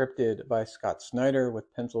is scripted by Scott Snyder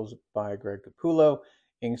with pencils by Greg Capullo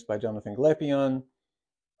inks by Jonathan Glepion,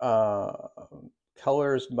 uh,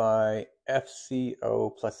 colors by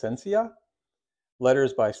FCO Plasencia,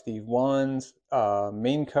 letters by Steve Wands,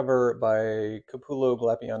 main cover by Capullo,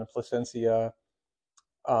 Glepion, and Plasencia.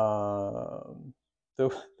 Um,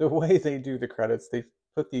 the way they do the credits, they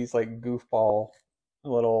put these like goofball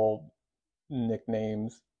little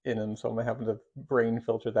nicknames in them, so I'm having to brain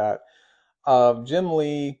filter that. Jim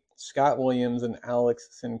Lee, Scott Williams, and Alex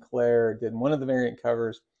Sinclair did one of the variant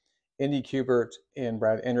covers. Andy Kubert and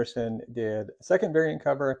Brad Anderson did a second variant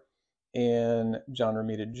cover, and John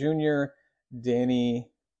Romita Jr., Danny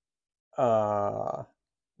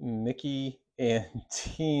Mickey, and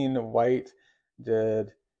Dean White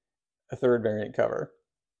did a third variant cover.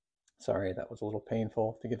 Sorry, that was a little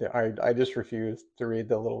painful to get to. I just refused to read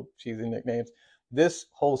the little cheesy nicknames. This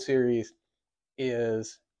whole series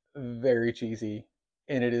is very cheesy,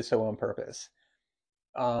 and it is so on purpose.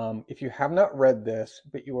 If you have not read this,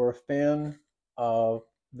 but you are a fan of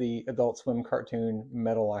the Adult Swim cartoon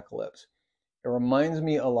Metalocalypse, it reminds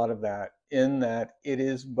me a lot of that in that it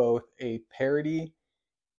is both a parody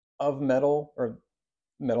of metal or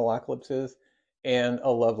Metalocalypses and a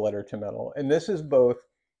love letter to metal. And this is both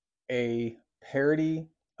a parody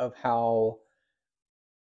of how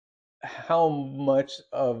much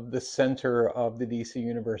of the center of the DC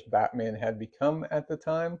universe Batman had become at the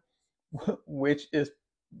time, which is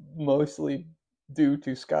mostly due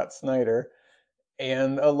to Scott Snyder,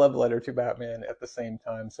 and a love letter to Batman at the same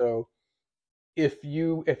time. So if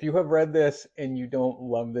you have read this and you don't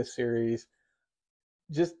love this series,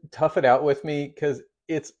 just tough it out with me because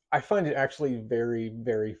I find it actually very,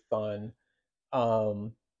 very fun.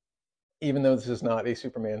 Um, Even though this is not a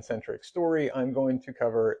Superman centric story, I'm going to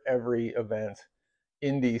cover every event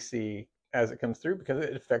in DC as it comes through because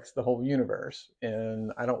it affects the whole universe.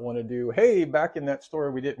 And I don't want to do, hey, back in that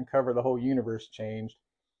story, we didn't cover the whole universe changed.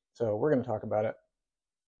 So we're going to talk about it.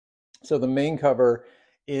 So the main cover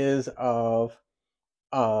is of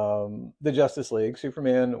the Justice League,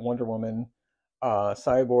 Superman, Wonder Woman,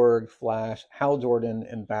 Cyborg, Flash, Hal Jordan,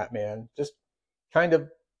 and Batman, just kind of,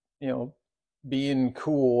 you know, being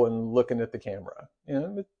cool and looking at the camera. You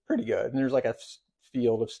know, it's pretty good. And there's like a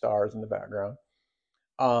field of stars in the background.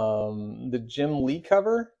 The Jim Lee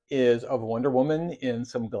cover is of Wonder Woman in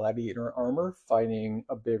some gladiator armor fighting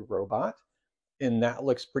a big robot, and that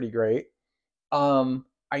looks pretty great.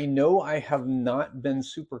 I know I have not been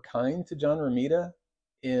super kind to John Romita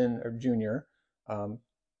in or Jr. Um,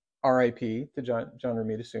 R.I.P. to John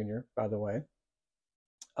Romita Sr. By the way,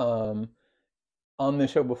 um, on the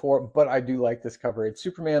show before, but I do like this cover. It's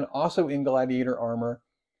Superman also in gladiator armor,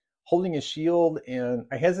 holding a shield, and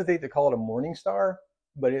I hesitate to call it a morning star,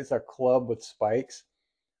 but it's a club with spikes,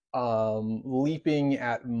 leaping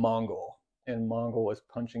at Mongol, and Mongol is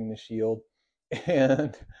punching the shield.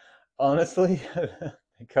 And honestly, the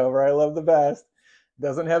cover I love the best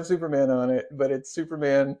doesn't have Superman on it, but it's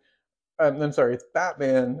Superman. I'm sorry, it's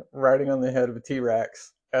Batman riding on the head of a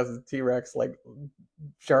T-Rex as the T-Rex like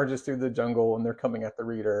charges through the jungle and they're coming at the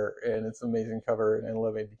reader, and it's an amazing cover, and I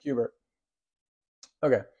love Andy Kubert.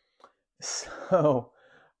 Okay, so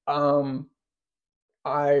um,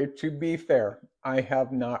 to be fair, I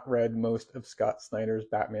have not read most of Scott Snyder's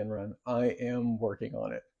Batman run. I am working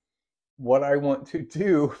on it. What I want to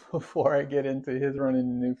do before I get into his run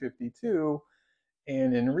in New 52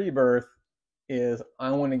 and in Rebirth is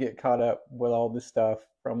I want to get caught up with all this stuff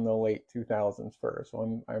from the late 2000s first.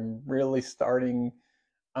 So I'm really starting.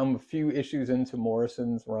 I'm a few issues into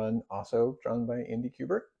Morrison's run, also drawn by Andy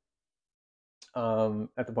Kubert.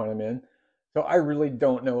 At the point I'm in, so I really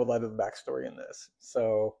don't know a lot of the backstory in this.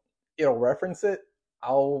 So it'll reference it.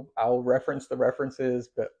 I'll reference the references,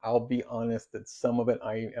 but I'll be honest that some of it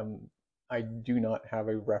I do not have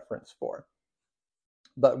a reference for.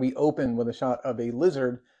 But we open with a shot of a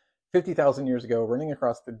lizard 50,000 years ago running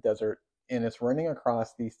across the desert, and it's running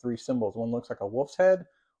across these three symbols. One looks like a wolf's head,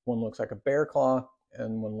 one looks like a bear claw,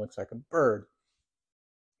 and one looks like a bird.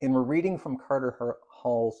 And we're reading from Carter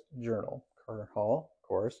Hall's journal. Carter Hall, of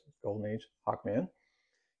course, Golden Age Hawkman.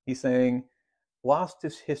 He's saying, lost to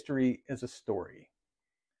history is a story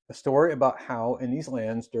about how in these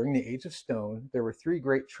lands during the Age of Stone there were three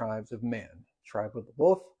great tribes of man: the tribe of the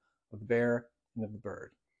wolf, of the bear, and of the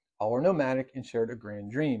bird. All were nomadic and shared a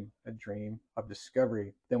grand dream, a dream of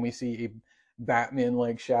discovery. Then we see a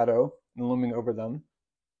Batman-like shadow looming over them.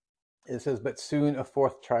 It says, but soon a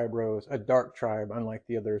fourth tribe rose, a dark tribe unlike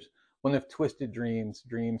the others, one of twisted dreams,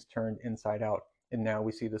 dreams turned inside out. And now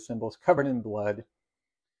we see the symbols covered in blood.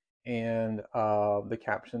 And the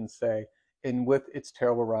captions say, and with its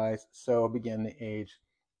terrible rise, so began the age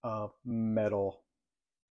of metal.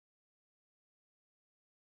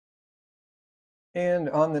 And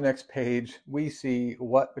on the next page, we see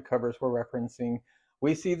what the covers were referencing.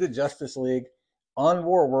 We see the Justice League on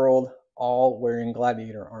War World, all wearing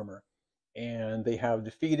gladiator armor. And they have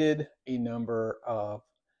defeated a number of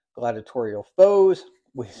gladiatorial foes.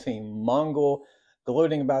 We see Mongol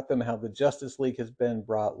gloating about them, how the Justice League has been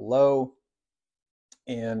brought low,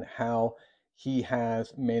 and how he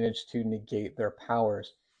has managed to negate their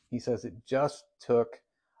powers. He says it just took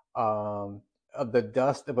the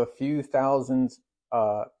dust of a few thousands.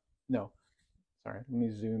 No, sorry, let me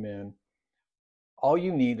zoom in. All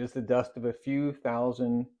you need is the dust of a few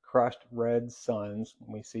thousand crushed red suns.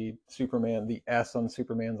 We see Superman, the S on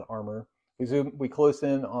Superman's armor. We close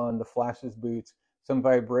in on the Flash's boots, some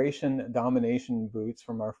vibration domination boots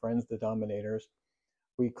from our friends the Dominators.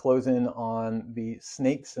 We close in on the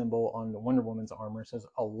snake symbol on the Wonder Woman's armor. It says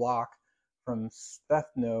a lock from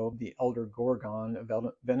Stethno, the Elder Gorgon,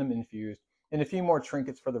 venom infused, and a few more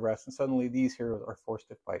trinkets for the rest. And suddenly these heroes are forced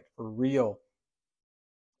to fight for real.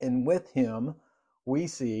 And with him, we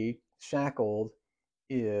see Shackled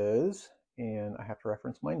is, and I have to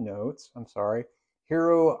reference my notes, I'm sorry,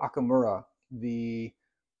 Hiro Akamura, the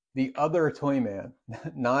other Toyman,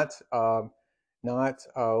 not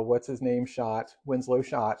what's his name shot, Winslow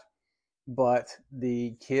shot, but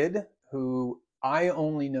the kid who I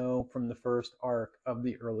only know from the first arc of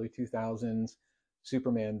the early 2000s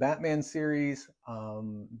Superman Batman series,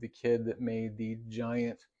 the kid that made the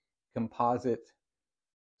giant composite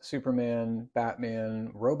Superman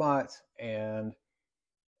Batman robot, and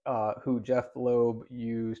who Jeff Loeb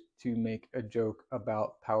used to make a joke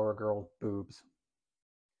about Power Girl boobs.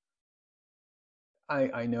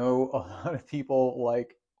 I know a lot of people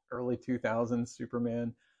like early 2000s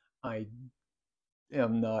Superman. I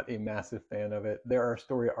am not a massive fan of it. There are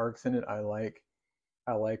story arcs in it I like.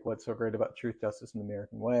 I like What's So Great About Truth, Justice, and the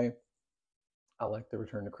American Way. I like The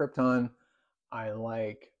Return to Krypton. I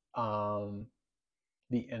like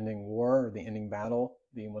The Ending War, or The Ending Battle,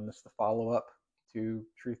 the one that's the follow-up to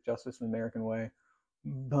Truth, Justice, and the American Way.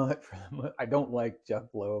 But I don't like Jeff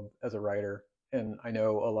Loeb as a writer. And I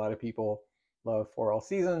know a lot of people love For All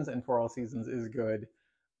Seasons, and For All Seasons is good.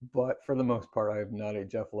 But for the most part, I'm not a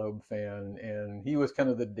Jeff Loeb fan. And he was kind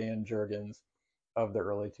of the Dan Jurgens of the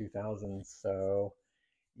early 2000s. So,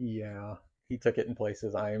 yeah, he took it in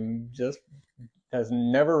places I'm just has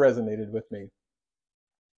never resonated with me.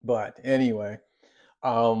 But anyway,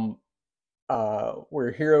 um,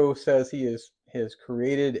 where Hero says has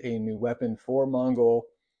created a new weapon for Mongol,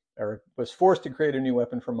 or was forced to create a new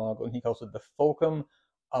weapon for Mongol, and he calls it the Fulcrum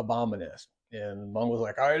Abominus. And Mongol's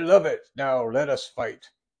like, I love it. Now let us fight.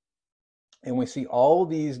 And we see all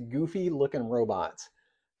these goofy looking robots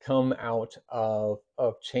come out of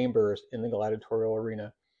chambers in the gladiatorial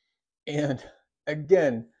arena. And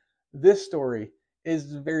again, this story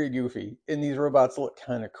is very goofy. And these robots look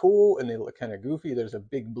kind of cool and they look kind of goofy. There's a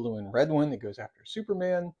big blue and red one that goes after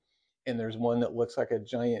Superman. And there's one that looks like a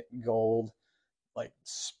giant gold, like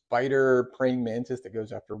spider praying mantis that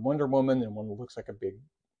goes after Wonder Woman. And one that looks like a big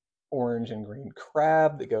orange and green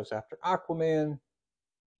crab that goes after Aquaman.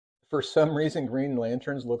 For some reason, Green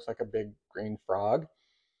Lanterns looks like a big green frog.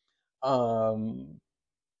 Um,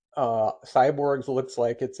 Cyborgs looks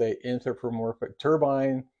like it's a anthropomorphic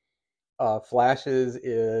turbine. Flashes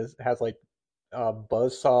has like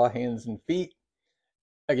buzzsaw hands and feet.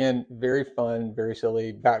 Again, very fun, very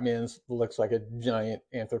silly. Batman's looks like a giant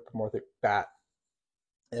anthropomorphic bat,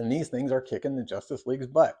 and these things are kicking the Justice League's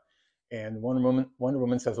butt. And Wonder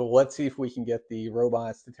Woman says, "Well, let's see if we can get the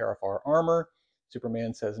robots to tear off our armor."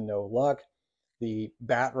 Superman says, "No luck." The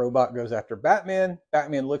Bat robot goes after Batman.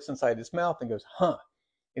 Batman looks inside his mouth and goes, "Huh."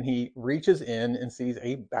 And he reaches in and sees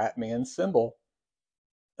a Batman symbol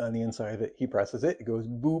on the inside of it. He presses it. It goes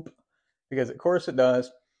boop, because of course it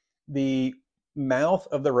does. The mouth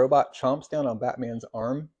of the robot chomps down on Batman's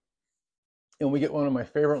arm. And we get one of my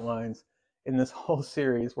favorite lines in this whole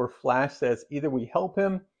series where Flash says, either we help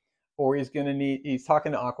him or he's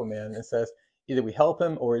talking to Aquaman and says, either we help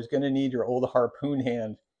him or he's going to need your old harpoon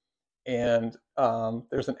hand. And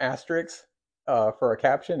there's an asterisk for a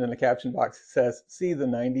caption, and the caption box says, see the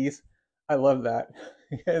 90s. I love that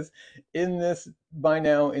because by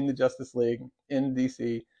now in the Justice League, in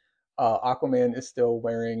DC, Aquaman is still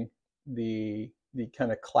wearing the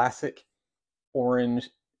kind of classic orange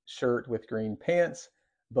shirt with green pants,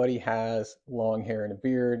 but he has long hair and a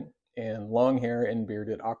beard, and long hair and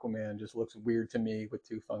bearded Aquaman just looks weird to me with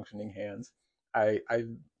two functioning hands. I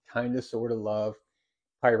kind of sort of love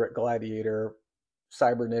pirate gladiator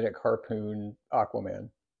cybernetic harpoon Aquaman.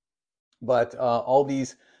 But all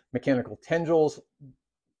these mechanical tendrils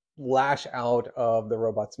lash out of the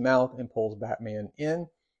robot's mouth and pulls Batman in.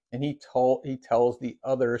 and he tells the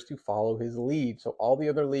others to follow his lead. So all the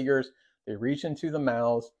other leaguers, they reach into the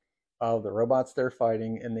mouths of the robots they're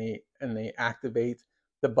fighting, and they activate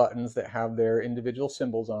the buttons that have their individual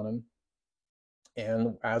symbols on them.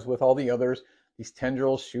 And as with all the others, these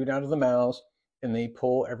tendrils shoot out of the mouths and they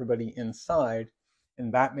pull everybody inside.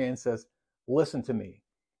 And Batman says, listen to me.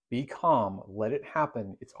 Be calm. Let it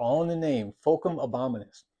happen. It's all in the name. Fulcrum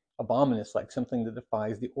Abominus. Abominus, like something that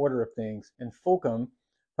defies the order of things. And Fulcrum,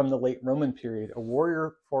 from the late Roman period, a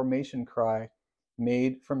warrior formation cry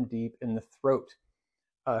made from deep in the throat.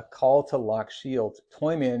 A call to lock shields.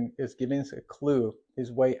 Toyman is giving us a clue,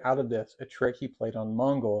 his way out of this, a trick he played on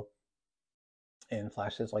Mongol. And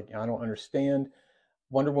Flash says, like, I don't understand.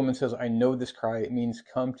 Wonder Woman says, I know this cry. It means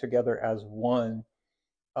come together as one.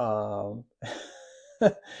 Um,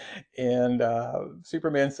 and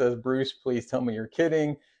Superman says, Bruce, please tell me you're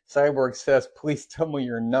kidding. Cyborg says, please tell me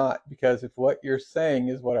you're not, because if what you're saying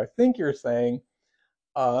is what I think you're saying,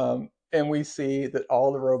 and we see that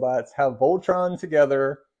all the robots have Voltron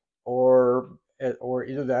together, or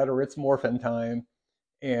either that or it's Morphin time,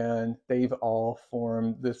 and they've all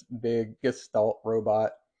formed this big Gestalt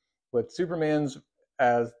robot with Superman's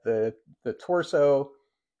as the torso,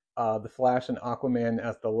 the Flash and Aquaman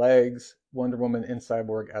as the legs, Wonder Woman and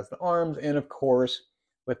Cyborg as the arms, and of course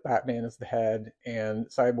with Batman as the head, and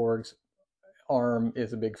Cyborg's arm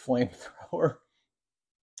is a big flamethrower.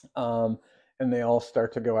 And they all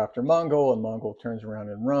start to go after Mongol, and Mongol turns around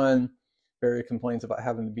and run. Barry complains about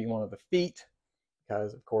having to be one of the feet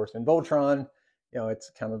because, of course, in Voltron,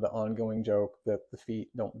 it's kind of the ongoing joke that the feet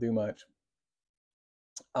don't do much.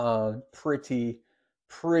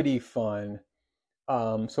 Pretty fun.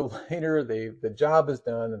 So later, the job is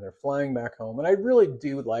done and they're flying back home, and I really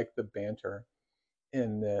do like the banter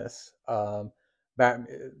in this.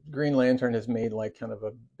 Green Lantern has made like kind of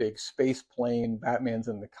a big space plane. Batman's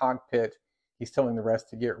in the cockpit. He's telling the rest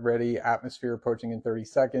to get ready. Atmosphere approaching in 30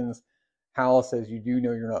 seconds. Hal says, you do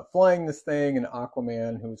know you're not flying this thing. And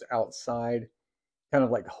Aquaman, who's outside, kind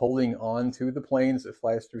of like holding on to the plane as it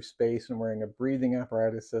flies through space and wearing a breathing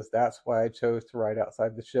apparatus, says, that's why I chose to ride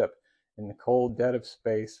outside the ship in the cold dead of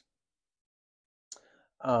space.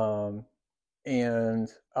 And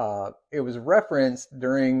it was referenced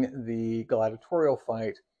during the gladiatorial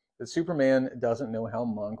fight that Superman doesn't know how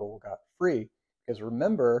Mongol got free. Because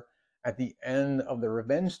remember, at the end of the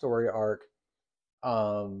Revenge Story arc,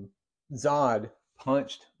 Zod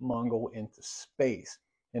punched Mongol into space.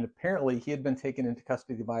 And apparently he had been taken into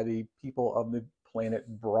custody by the people of the planet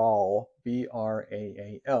Brawl,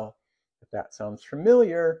 Braal. If that sounds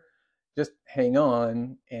familiar, just hang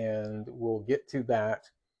on and we'll get to that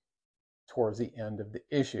towards the end of the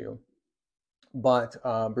issue. But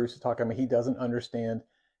Bruce is talking about he doesn't understand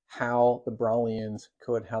how the Brawlians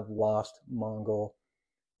could have lost Mongol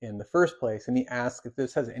in the first place. And he asks if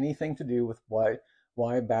this has anything to do with why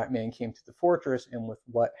Batman came to the fortress and with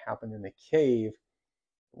what happened in the cave,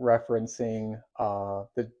 referencing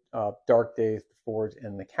the Dark Days, the Forge,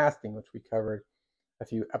 and the Casting, which we covered a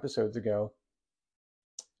few episodes ago.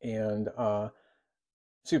 And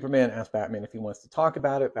Superman asks Batman if he wants to talk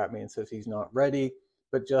about it. Batman says he's not ready.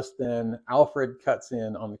 But just then, Alfred cuts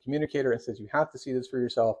in on the communicator and says, you have to see this for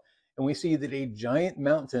yourself. And we see that a giant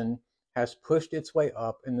mountain has pushed its way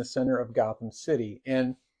up in the center of Gotham City.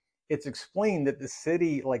 And it's explained that the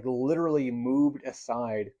city like literally moved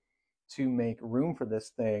aside to make room for this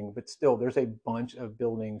thing. But still, there's a bunch of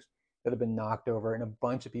buildings that have been knocked over and a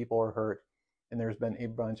bunch of people are hurt. And there's been a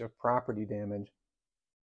bunch of property damage.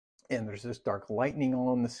 And there's this dark lightning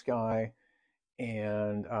all in the sky.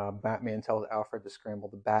 And Batman tells Alfred to scramble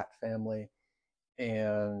the Bat family.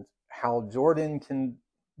 And Hal Jordan can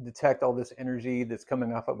detect all this energy that's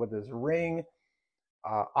coming off it with his ring.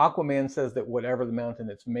 Aquaman says that whatever the mountain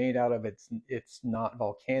it's made out of, it's not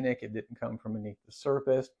volcanic. It didn't come from beneath the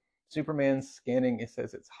surface. Superman's scanning, it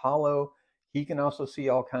says it's hollow. He can also see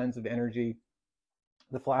all kinds of energy.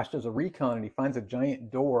 The Flash does a recon and he finds a giant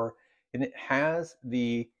door, and it has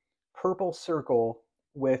the purple circle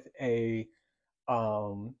with a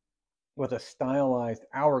stylized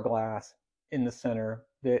hourglass in the center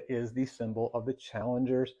that is the symbol of the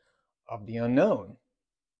challengers of the unknown.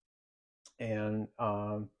 And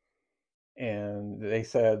they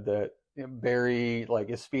said that Barry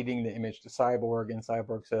is feeding the image to Cyborg, and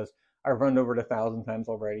Cyborg says, I've run over it 1,000 times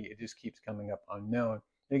already. It just keeps coming up unknown.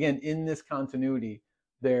 Again, in this continuity,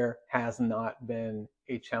 there has not been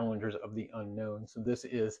a challengers of the unknown. So this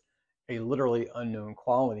is a literally unknown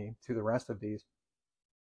quality to the rest of these,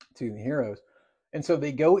 to the heroes. And so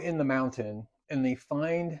they go in the mountain and they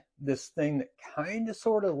find this thing that kind of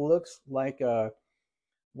sort of looks like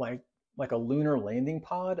like a lunar landing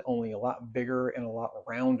pod, only a lot bigger and a lot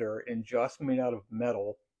rounder and just made out of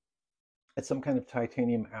metal. It's some kind of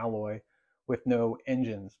titanium alloy with no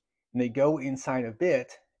engines. And they go inside a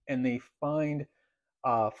bit and they find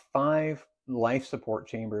 5 life support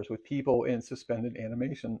chambers with people in suspended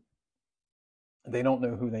animation. They don't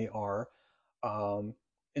know who they are. Um,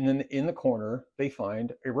 and then in the corner, they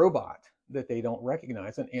find a robot that they don't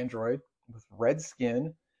recognize, an android with red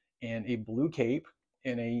skin and a blue cape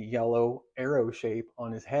and a yellow arrow shape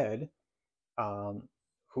on his head, um,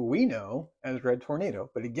 who we know as Red Tornado.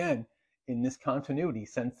 But again, in this continuity,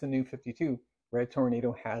 since the New 52, Red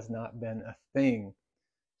Tornado has not been a thing,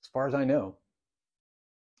 as far as I know.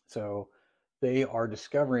 So they are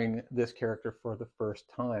discovering this character for the first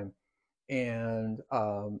time. And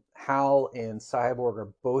Hal and Cyborg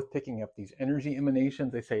are both picking up these energy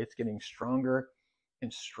emanations. They say it's getting stronger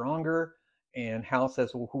and stronger. And Hal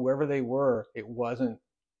says, well, whoever they were, it wasn't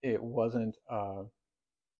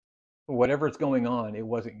whatever's going on, it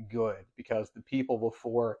wasn't good, because the people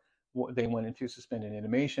before they went into suspended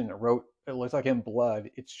animation wrote, it looks like in blood,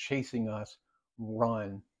 it's chasing us,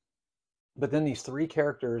 run. But then these 3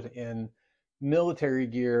 characters in military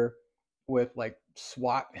gear with like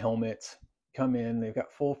SWAT helmets come in. They've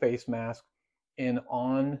got full face masks, and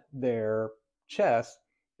on their chest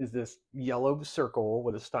is this yellow circle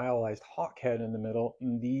with a stylized hawk head in the middle.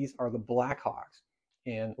 And these are the Blackhawks.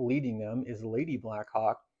 And leading them is Lady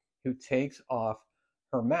Blackhawk, who takes off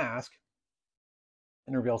her mask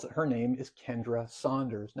and reveals that her name is Kendra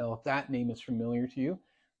Saunders. Now, if that name is familiar to you,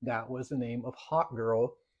 that was the name of Hawk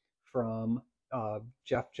Girl from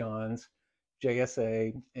Jeff Johns'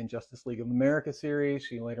 JSA and Justice League of America series.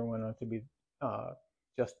 She later went on to be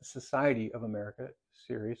Justice Society of America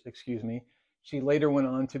series, excuse me. She later went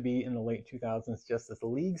on to be in the late 2000s Justice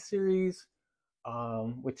League series,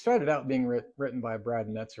 which started out being written by Brad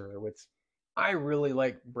Meltzer, which I really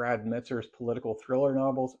like Brad Metzer's political thriller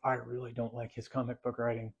novels. I really don't like his comic book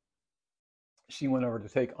writing. She went over to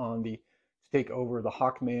take over the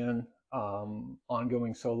Hawkman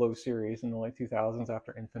ongoing solo series in the late 2000s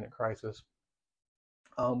after Infinite Crisis.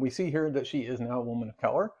 We see here that she is now a woman of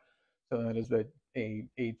color, so that is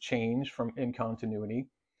a change from in continuity.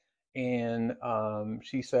 And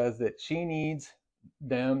she says that she needs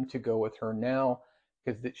them to go with her now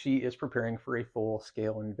because that she is preparing for a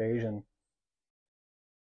full-scale invasion.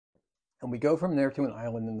 And we go from there to an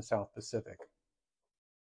island in the South Pacific.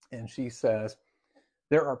 And she says,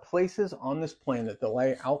 there are places on this planet that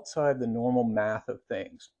lie outside the normal math of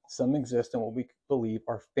things. Some exist in what we believe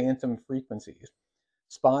are phantom frequencies,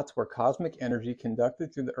 spots where cosmic energy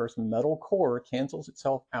conducted through the Earth's metal core cancels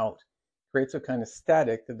itself out, creates a kind of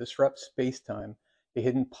static that disrupts space-time, a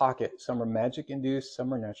hidden pocket. Some are magic-induced,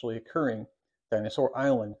 some are naturally occurring. Dinosaur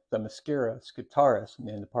Island, Themyscira, Skitaris,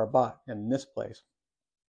 and Parbat, and this place.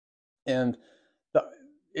 And the,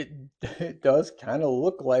 it it does kind of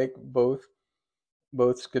look like both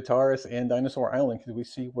Skitaris and Dinosaur Island, because we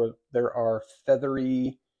see where there are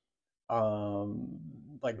feathery,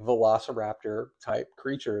 like Velociraptor type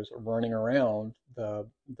creatures running around the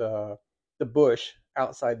bush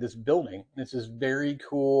outside this building. This is very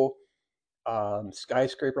cool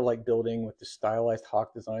skyscraper like building with the stylized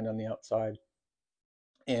hawk design on the outside,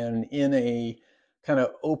 and in a kind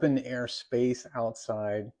of open air space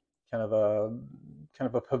outside, kind of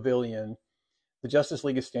a pavilion. The Justice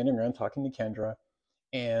League is standing around talking to Kendra,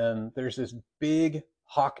 and there's this big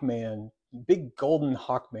Hawkman, big golden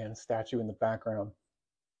Hawkman statue in the background.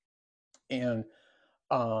 And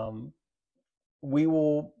we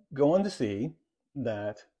will go on to see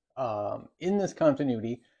that in this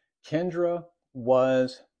continuity, Kendra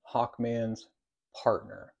was Hawkman's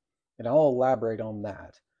partner. And I'll elaborate on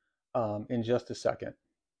that in just a second.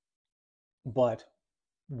 But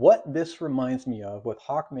what this reminds me of, with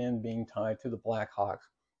Hawkman being tied to the Blackhawks,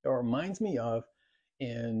 it reminds me of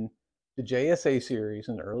in the JSA series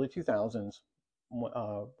in the early 2000s,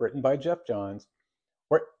 written by Jeff Johns,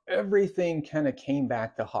 where everything kind of came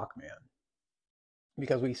back to Hawkman.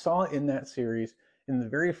 Because we saw in that series, in the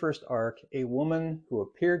very first arc, a woman who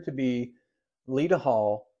appeared to be Lita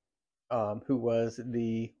Hall, who was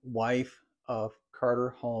the wife of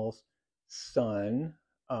Carter Hall's son,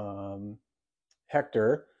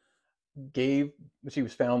 Hector. She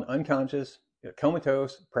was found unconscious,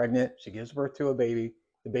 comatose, pregnant. She gives birth to a baby.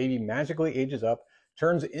 The baby magically ages up,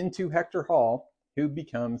 turns into Hector Hall, who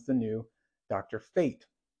becomes the new Dr. Fate.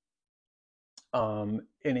 In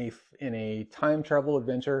a time travel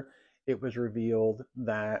adventure, it was revealed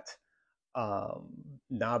that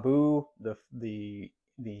Nabu, the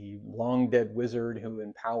long dead wizard who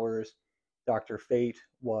empowers Dr. Fate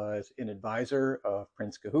was an advisor of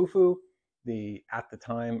Prince Kahufu, the at the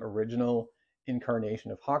time original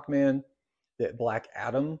incarnation of Hawkman, that Black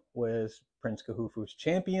Adam was Prince Kahufu's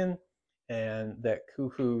champion, and that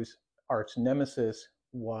Khufu's arch nemesis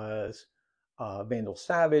was Vandal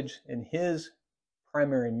Savage, and his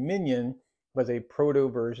primary minion was a proto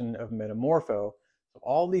version of Metamorpho. So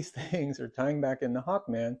all these things are tying back into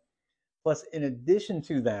Hawkman. Plus, in addition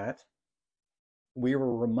to that, we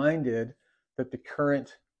were reminded that the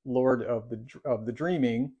current Lord of the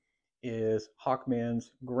Dreaming is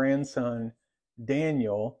Hawkman's grandson,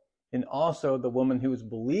 Daniel, and also the woman who was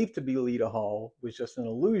believed to be Lita Hall was just an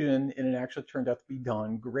illusion, and it actually turned out to be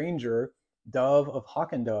Dawn Granger, Dove of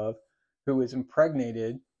Hawk and Dove, who was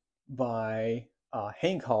impregnated by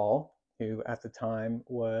Hank Hall, who at the time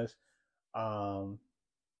was, not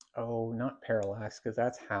Parallax, because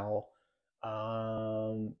that's Hal,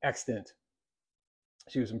 extant.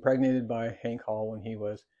 She was impregnated by Hank Hall when he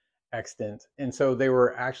was extant. And so they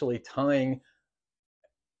were actually tying,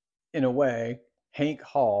 in a way, Hank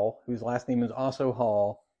Hall, whose last name is also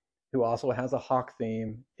Hall, who also has a Hawk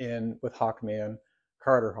theme in with Hawkman,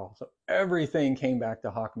 Carter Hall. So everything came back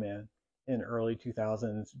to Hawkman in early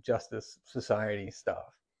 2000s Justice Society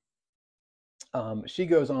stuff. She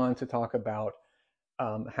goes on to talk about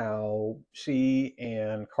how she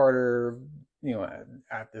and Carter,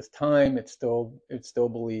 at this time, it's still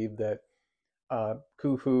believed that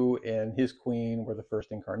Khufu and his queen were the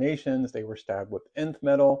first incarnations. They were stabbed with nth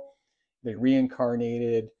metal. They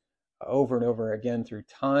reincarnated over and over again through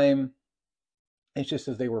time. It's just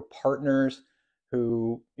as they were partners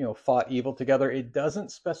who, fought evil together. It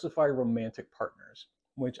doesn't specify romantic partners,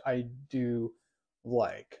 which I do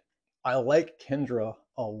like. I like Kendra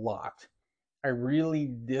a lot. I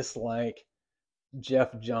really dislike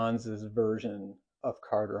Jeff Johns' version of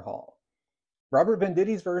Carter Hall. Robert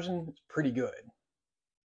Venditti's version is pretty good,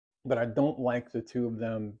 but I don't like the two of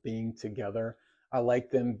them being together. I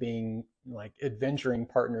like them being like adventuring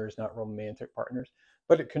partners, not romantic partners,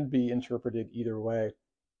 but it can be interpreted either way.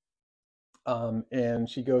 And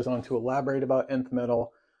she goes on to elaborate about nth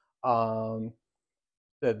metal.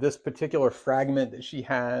 That this particular fragment that she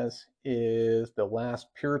has is the last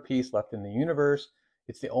pure piece left in the universe.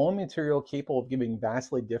 It's the only material capable of giving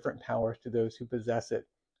vastly different powers to those who possess it.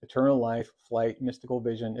 Eternal life, flight, mystical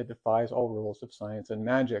vision, it defies all rules of science and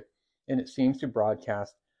magic, and it seems to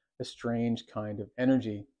broadcast a strange kind of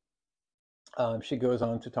energy. She goes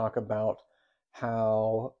on to talk about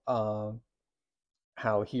how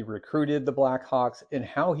he recruited the Blackhawks and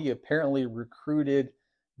how he apparently recruited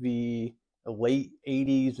the late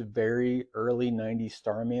 80s, very early 90s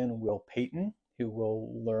Starman, Will Payton, who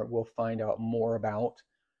we'll find out more about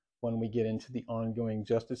when we get into the ongoing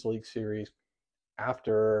Justice League series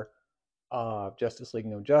after Justice League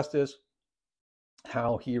No Justice,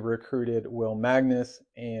 how he recruited Will Magnus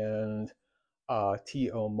and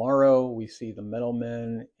T.O. Morrow. We see the Metal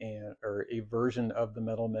Men or a version of the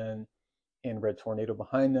Metal Men and Red Tornado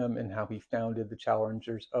behind them, and how he founded the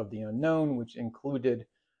Challengers of the Unknown, which included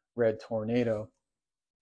Red Tornado.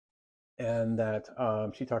 And that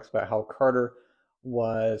she talks about how Carter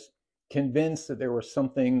was convinced that there was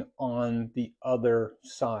something on the other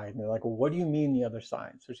side. And they're like, well, what do you mean the other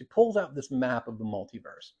side? So she pulls out this map of the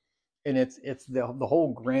multiverse. And it's the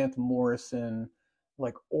whole Grant Morrison,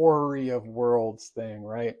 like, orrery of worlds thing,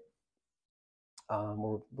 right?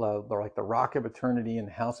 Like the Rock of Eternity and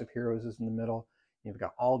the House of Heroes is in the middle. You've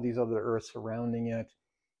got all these other Earths surrounding it,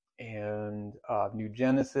 and New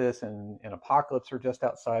Genesis and Apocalypse are just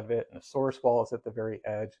outside of it, and the Source Wall is at the very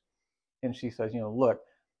edge. And she says, look,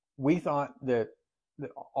 we thought that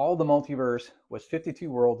all the multiverse was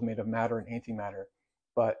 52 worlds made of matter and antimatter,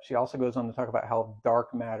 but she also goes on to talk about how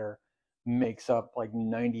dark matter makes up like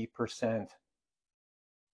 90%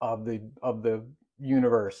 of the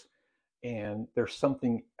universe, and there's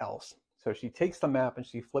something else. So she takes the map and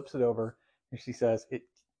she flips it over, and she says,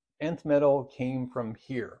 nth metal came from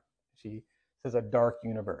here. She says a dark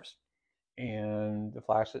universe. And the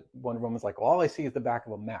Flash, Wonder Woman's like, well, all I see is the back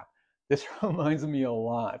of a map. This reminds me a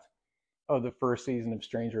lot of the first season of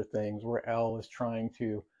Stranger Things, where Elle is trying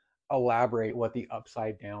to elaborate what the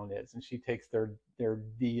Upside Down is, and she takes their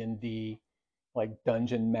D&D like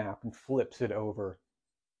dungeon map and flips it over.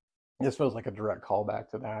 This feels like a direct callback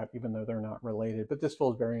to that, even though they're not related, but this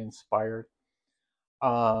feels very inspired.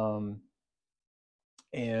 And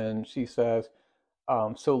she says,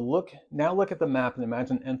 so look at the map and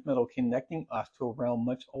imagine nth metal connecting us to a realm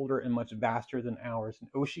much older and much vaster than ours, an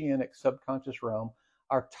oceanic subconscious realm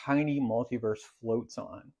our tiny multiverse floats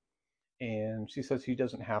on. And she says she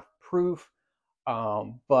doesn't have proof,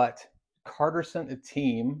 but Carter sent a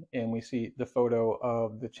team, and we see the photo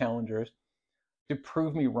of the challengers, to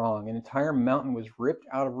prove me wrong. An entire mountain was ripped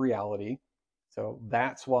out of reality. So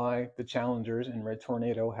that's why the challengers in Red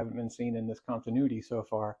Tornado haven't been seen in this continuity so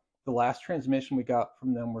far. The last transmission we got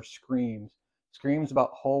from them were screams. Screams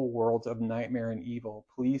about whole worlds of nightmare and evil.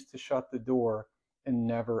 Please to shut the door and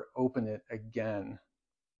never open it again.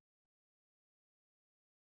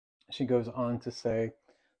 She goes on to say,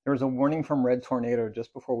 there was a warning from Red Tornado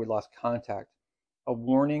just before we lost contact. A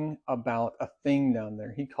warning about a thing down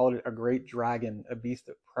there. He called it a great dragon, a beast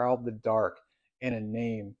that prowled the dark, and a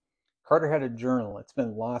name. Carter had a journal. It's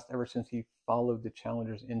been lost ever since he followed the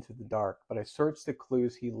challengers into the dark. But I searched the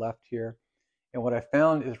clues he left here, and what I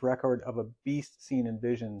found is record of a beast seen in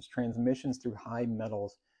visions, transmissions through high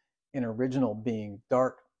metals, an original being,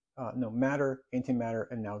 dark, no matter, antimatter,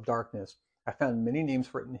 and now darkness. I found many names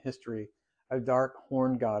for it in history. A dark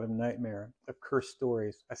horned god of nightmare, of cursed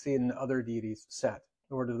stories. I see it in other deities, Set,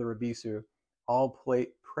 Lord of the Rabisu, all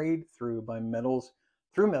prayed through metals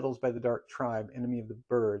by the dark tribe, enemy of the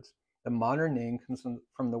birds. The modern name comes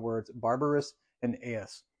from the words barbarous and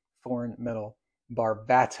aeus, foreign metal.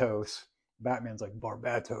 Barbatos. Batman's like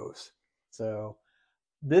Barbatos. So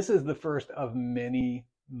this is the first of many,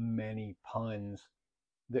 many puns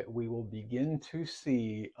that we will begin to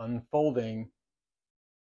see unfolding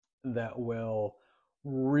that will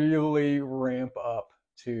really ramp up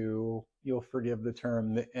to, you'll forgive the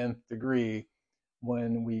term, the nth degree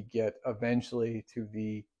when we get eventually to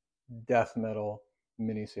the death metal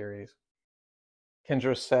miniseries.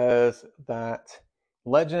 Kendra says that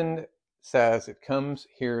legend says it comes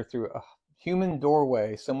here through a human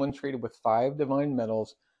doorway, someone treated with 5 divine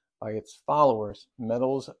metals by its followers,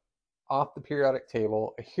 metals off the periodic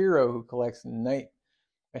table, a hero who collects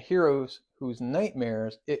a hero whose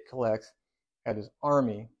nightmares it collects at his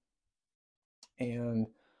army. And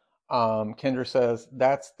Kendra says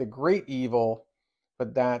that's the great evil,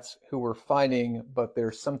 but that's who we're fighting. But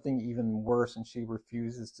there's something even worse, and she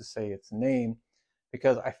refuses to say its name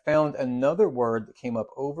because I found another word that came up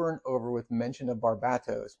over and over with mention of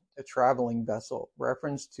Barbatos, a traveling vessel,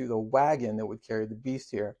 reference to the wagon that would carry the beast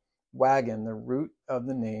here. Wagon, the root of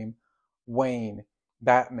the name Wayne,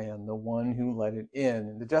 Batman, the one who let it in.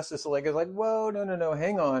 And the Justice League is like, whoa, no,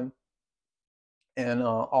 hang on. And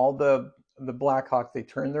all the Blackhawks, they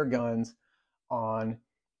turn their guns on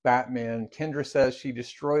Batman. Kendra says she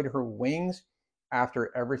destroyed her wings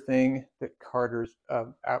after everything that Carter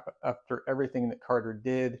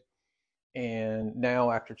did, and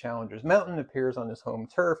now after Challenger's Mountain appears on his home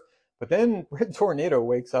turf. But then Red Tornado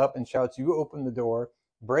wakes up and shouts, "You open the door!"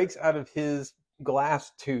 Breaks out of his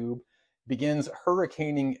glass tube, begins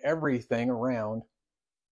hurricaning everything around,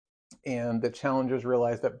 and the challengers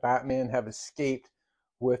realize that Batman have escaped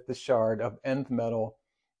with the shard of nth metal.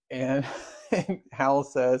 And Hal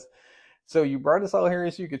says, so you brought us all here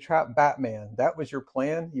so you could trap Batman. That was your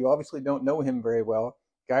plan? You obviously don't know him very well.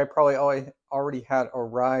 Guy probably already had a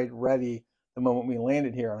ride ready the moment we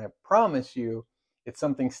landed here. And I promise you, it's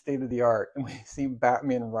something state of the art. And we see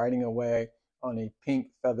Batman riding away on a pink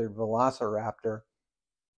feathered velociraptor.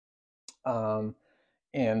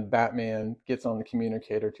 And Batman gets on the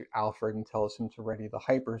communicator to Alfred and tells him to ready the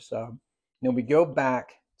hyper sub. Now we go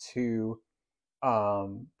back to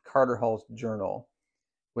Carter Hall's journal,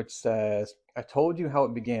 which says, I told you how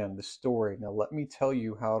it began, the story. Now let me tell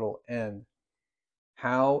you how it'll end.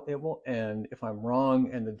 How it will end if I'm wrong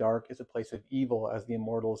and the dark is a place of evil, as the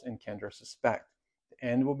immortals and Kendra suspect. The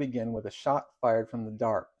end will begin with a shot fired from the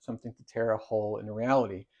dark, something to tear a hole in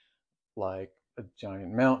reality, like a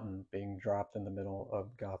giant mountain being dropped in the middle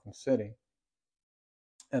of Gotham City.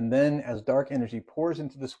 And then as dark energy pours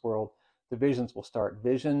into this world, the visions will start.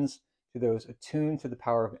 Visions to those attuned to the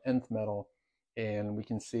power of nth metal. And we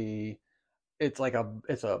can see it's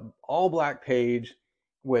a all black page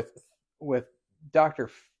with Dr.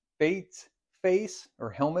 Fate's face or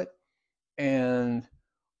helmet, and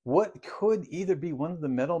what could either be one of the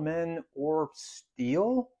metal men or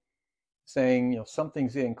Steel, saying,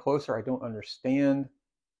 something's getting closer, I don't understand.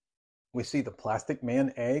 We see the Plastic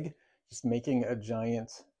Man egg just making a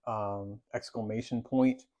giant exclamation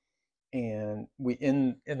point. And we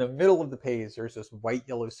in the middle of the page, there's this white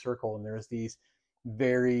yellow circle, and there's these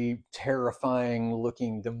very terrifying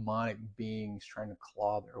looking demonic beings trying to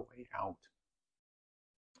claw their way out.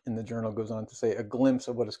 And the journal goes on to say, a glimpse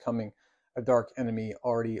of what is coming, a dark enemy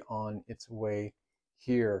already on its way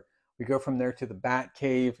here. We go from there to the Bat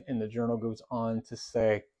Cave, and the journal goes on to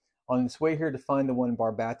say, on its way here to find the one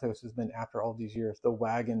Barbatos has been after all these years, the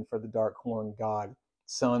wagon for the Dark Horn God,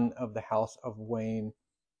 son of the House of Wayne.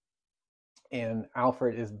 And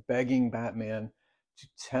Alfred is begging Batman to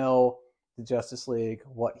tell the Justice League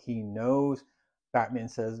what he knows. Batman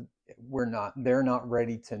says, they're not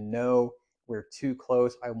ready to know. We're too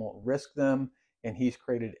close. I won't risk them. And he's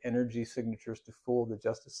created energy signatures to fool the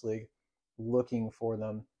Justice League, looking for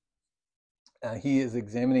them. He is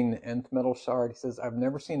examining the nth metal shard. He says, I've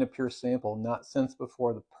never seen a pure sample, not since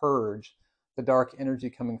before the Purge. The dark energy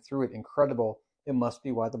coming through it, incredible. It must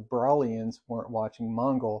be why the Brawlians weren't watching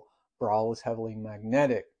Mongol. Brawl is heavily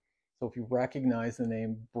magnetic. So if you recognize the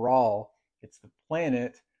name Brawl, it's the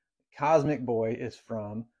planet Cosmic Boy is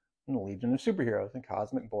from in the Legion of Superheroes. And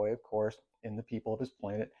Cosmic Boy, of course, and the people of his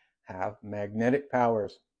planet have magnetic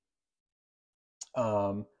powers.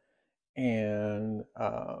 And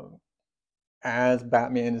as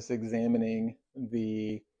Batman is examining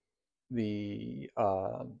the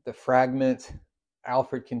fragment,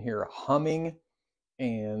 Alfred can hear a humming,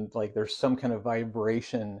 and like there's some kind of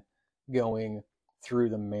vibration going through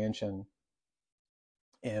the mansion.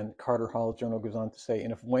 And Carter Hall's journal goes on to say,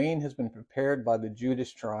 and if Wayne has been prepared by the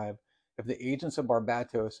Judas tribe, if the agents of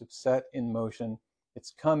Barbatos have set in motion,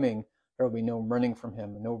 it's coming. There will be no running from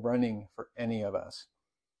him, no running for any of us.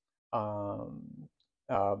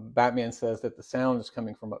 Batman says that the sound is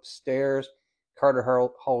coming from upstairs. Carter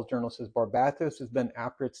Hall's journal says Barbatos has been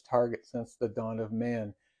after its target since the dawn of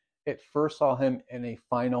man. It first saw him in a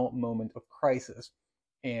final moment of crisis.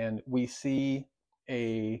 And we see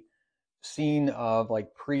a scene of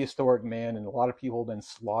like prehistoric man, and a lot of people have been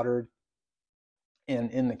slaughtered.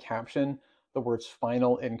 And in the caption, the words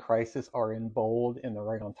final and crisis are in bold and they're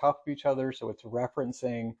right on top of each other. So it's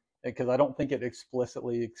referencing, because I don't think it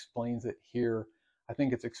explicitly explains it here. I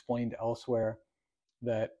think it's explained elsewhere,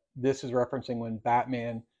 that this is referencing when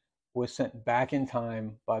Batman was sent back in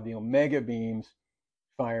time by the Omega beams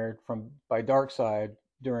fired by Darkseid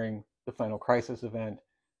during the Final Crisis event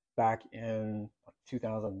back in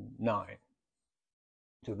 2009.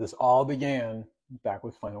 So this all began back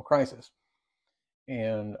with Final Crisis.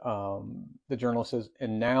 And the journal says,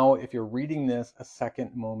 and now if you're reading this, a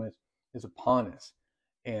second moment is upon us.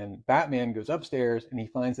 And Batman goes upstairs and he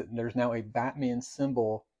finds that there's now a Batman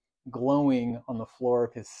symbol glowing on the floor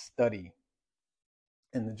of his study.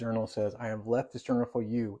 And the journal says, I have left this journal for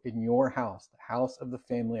you in your house, the house of the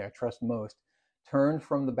family I trust most. Turn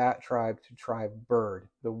from the Bat tribe to tribe Bird,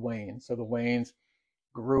 the Waynes. So the Waynes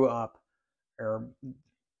grew up, or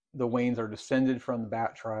the Waynes are descended from the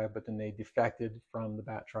Bat tribe, but then they defected from the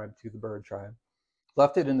Bat tribe to the Bird tribe.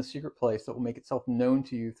 Left it in the secret place that will make itself known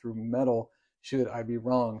to you through metal. Should I be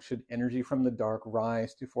wrong? Should energy from the dark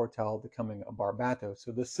rise to foretell the coming of Barbatos?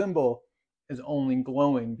 So the symbol is only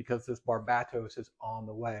glowing because this Barbatos is on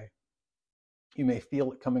the way. You may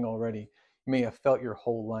feel it coming already. You may have felt your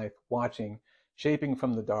whole life watching, shaping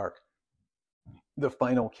from the dark. The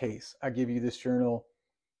final case. I give this journal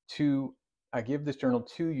to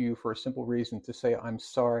you for a simple reason, to say I'm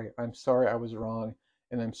sorry I was wrong,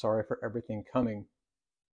 and I'm sorry for everything coming.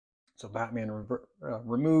 So Batman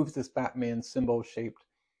removes this Batman symbol shaped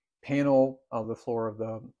panel of the floor of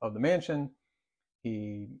the mansion.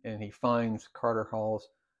 He finds Carter Hall's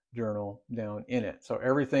journal down in it. So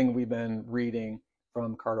everything we've been reading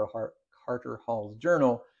from Carter Hall's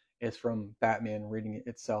journal is from Batman reading it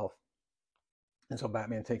itself. And so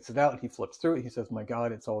Batman takes it out. He flips through it. He says, my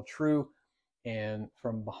God, it's all true. And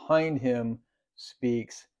from behind him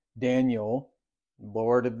speaks Daniel,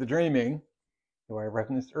 Lord of the Dreaming, who I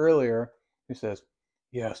referenced earlier, who says,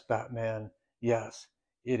 yes, Batman, yes,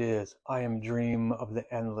 it is. I am Dream of the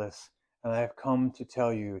Endless, and I have come to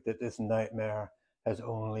tell you that this nightmare has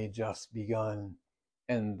only just begun.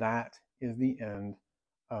 And that is the end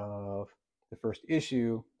of the first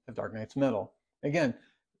issue of Dark Knight's Metal. Again,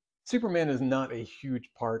 Superman is not a huge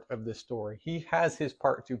part of this story. He has his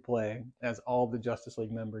part to play, as all the Justice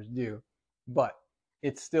League members do, but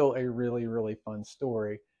it's still a really, really fun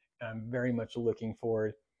story. I'm very much looking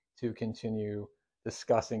forward to continue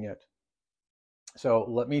discussing it. So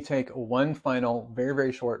let me take one final, very,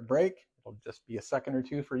 very short break. It'll just be a second or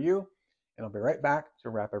two for you, and I'll be right back to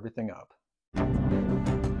wrap everything up.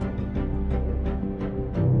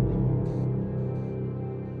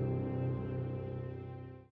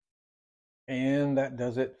 And that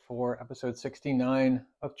does it for episode 69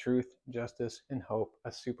 of Truth, Justice, and Hope,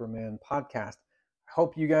 a Superman podcast. I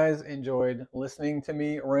hope you guys enjoyed listening to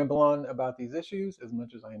me ramble on about these issues as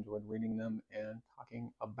much as I enjoyed reading them and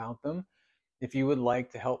talking about them. If you would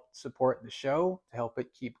like to help support the show, to help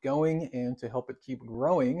it keep going and to help it keep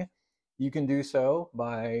growing, you can do so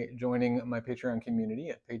by joining my Patreon community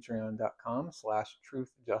at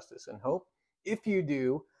patreon.com/truth, justice, and hope. If you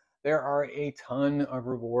do, there are a ton of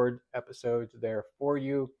reward episodes there for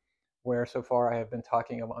you, where so far I have been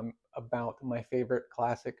talking about my favorite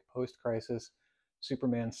classic post-crisis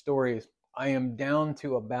Superman stories. I am down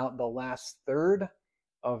to about the last third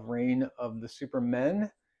of Reign of the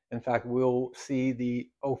Supermen. In fact, we'll see the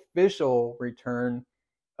official return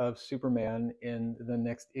of Superman in the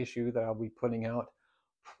next issue that I'll be putting out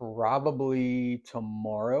probably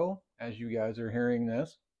tomorrow as you guys are hearing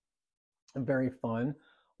this. Very fun.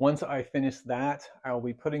 Once I finish that, I'll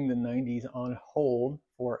be putting the 90s on hold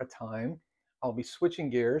for a time. I'll be switching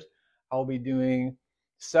gears. I'll be doing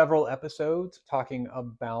several episodes talking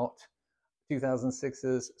about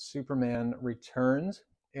 2006's Superman Returns.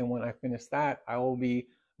 And when I finish that, I will be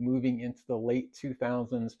moving into the late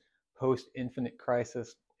 2000s post Infinite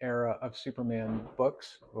Crisis era of Superman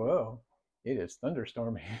books. Whoa, it is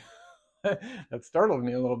thunderstorming. That startled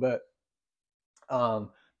me a little bit.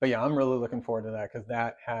 But yeah, I'm really looking forward to that because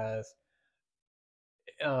that has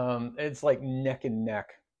it's like neck and neck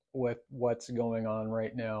with what's going on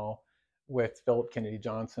right now with Philip Kennedy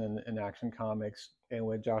Johnson in Action Comics and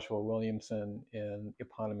with Joshua Williamson in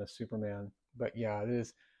eponymous Superman. But yeah,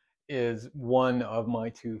 it is one of my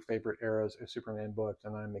two favorite eras of Superman books,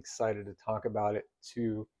 and I'm excited to talk about it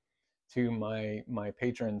to my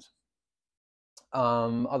patrons.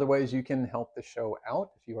 Other ways you can help the show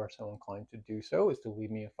out, if you are so inclined to do so, is to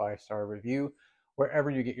leave me a 5-star review wherever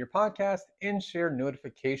you get your podcast and share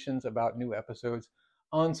notifications about new episodes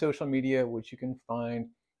on social media, which you can find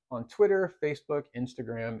on Twitter, Facebook,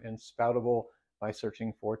 Instagram, and Spoutable by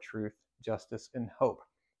searching for Truth, Justice, and Hope.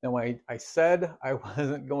 Now, I said I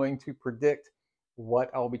wasn't going to predict what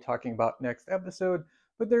I'll be talking about next episode,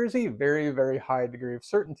 but there is a very, very high degree of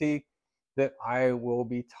certainty that I will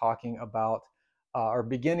be talking about are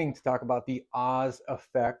beginning to talk about the Oz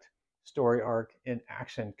Effect story arc in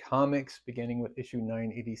Action Comics, beginning with issue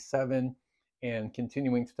 987 and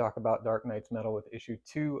continuing to talk about Dark Knight's Metal with issue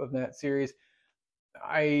 2 of that series.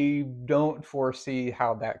 I don't foresee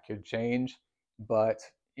how that could change, but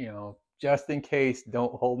just in case,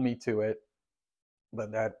 don't hold me to it.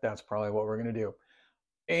 But that's probably what we're going to do.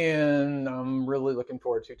 And I'm really looking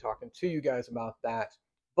forward to talking to you guys about that.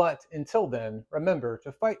 But until then, remember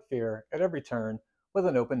to fight fear at every turn with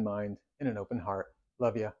an open mind and an open heart.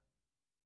 Love ya.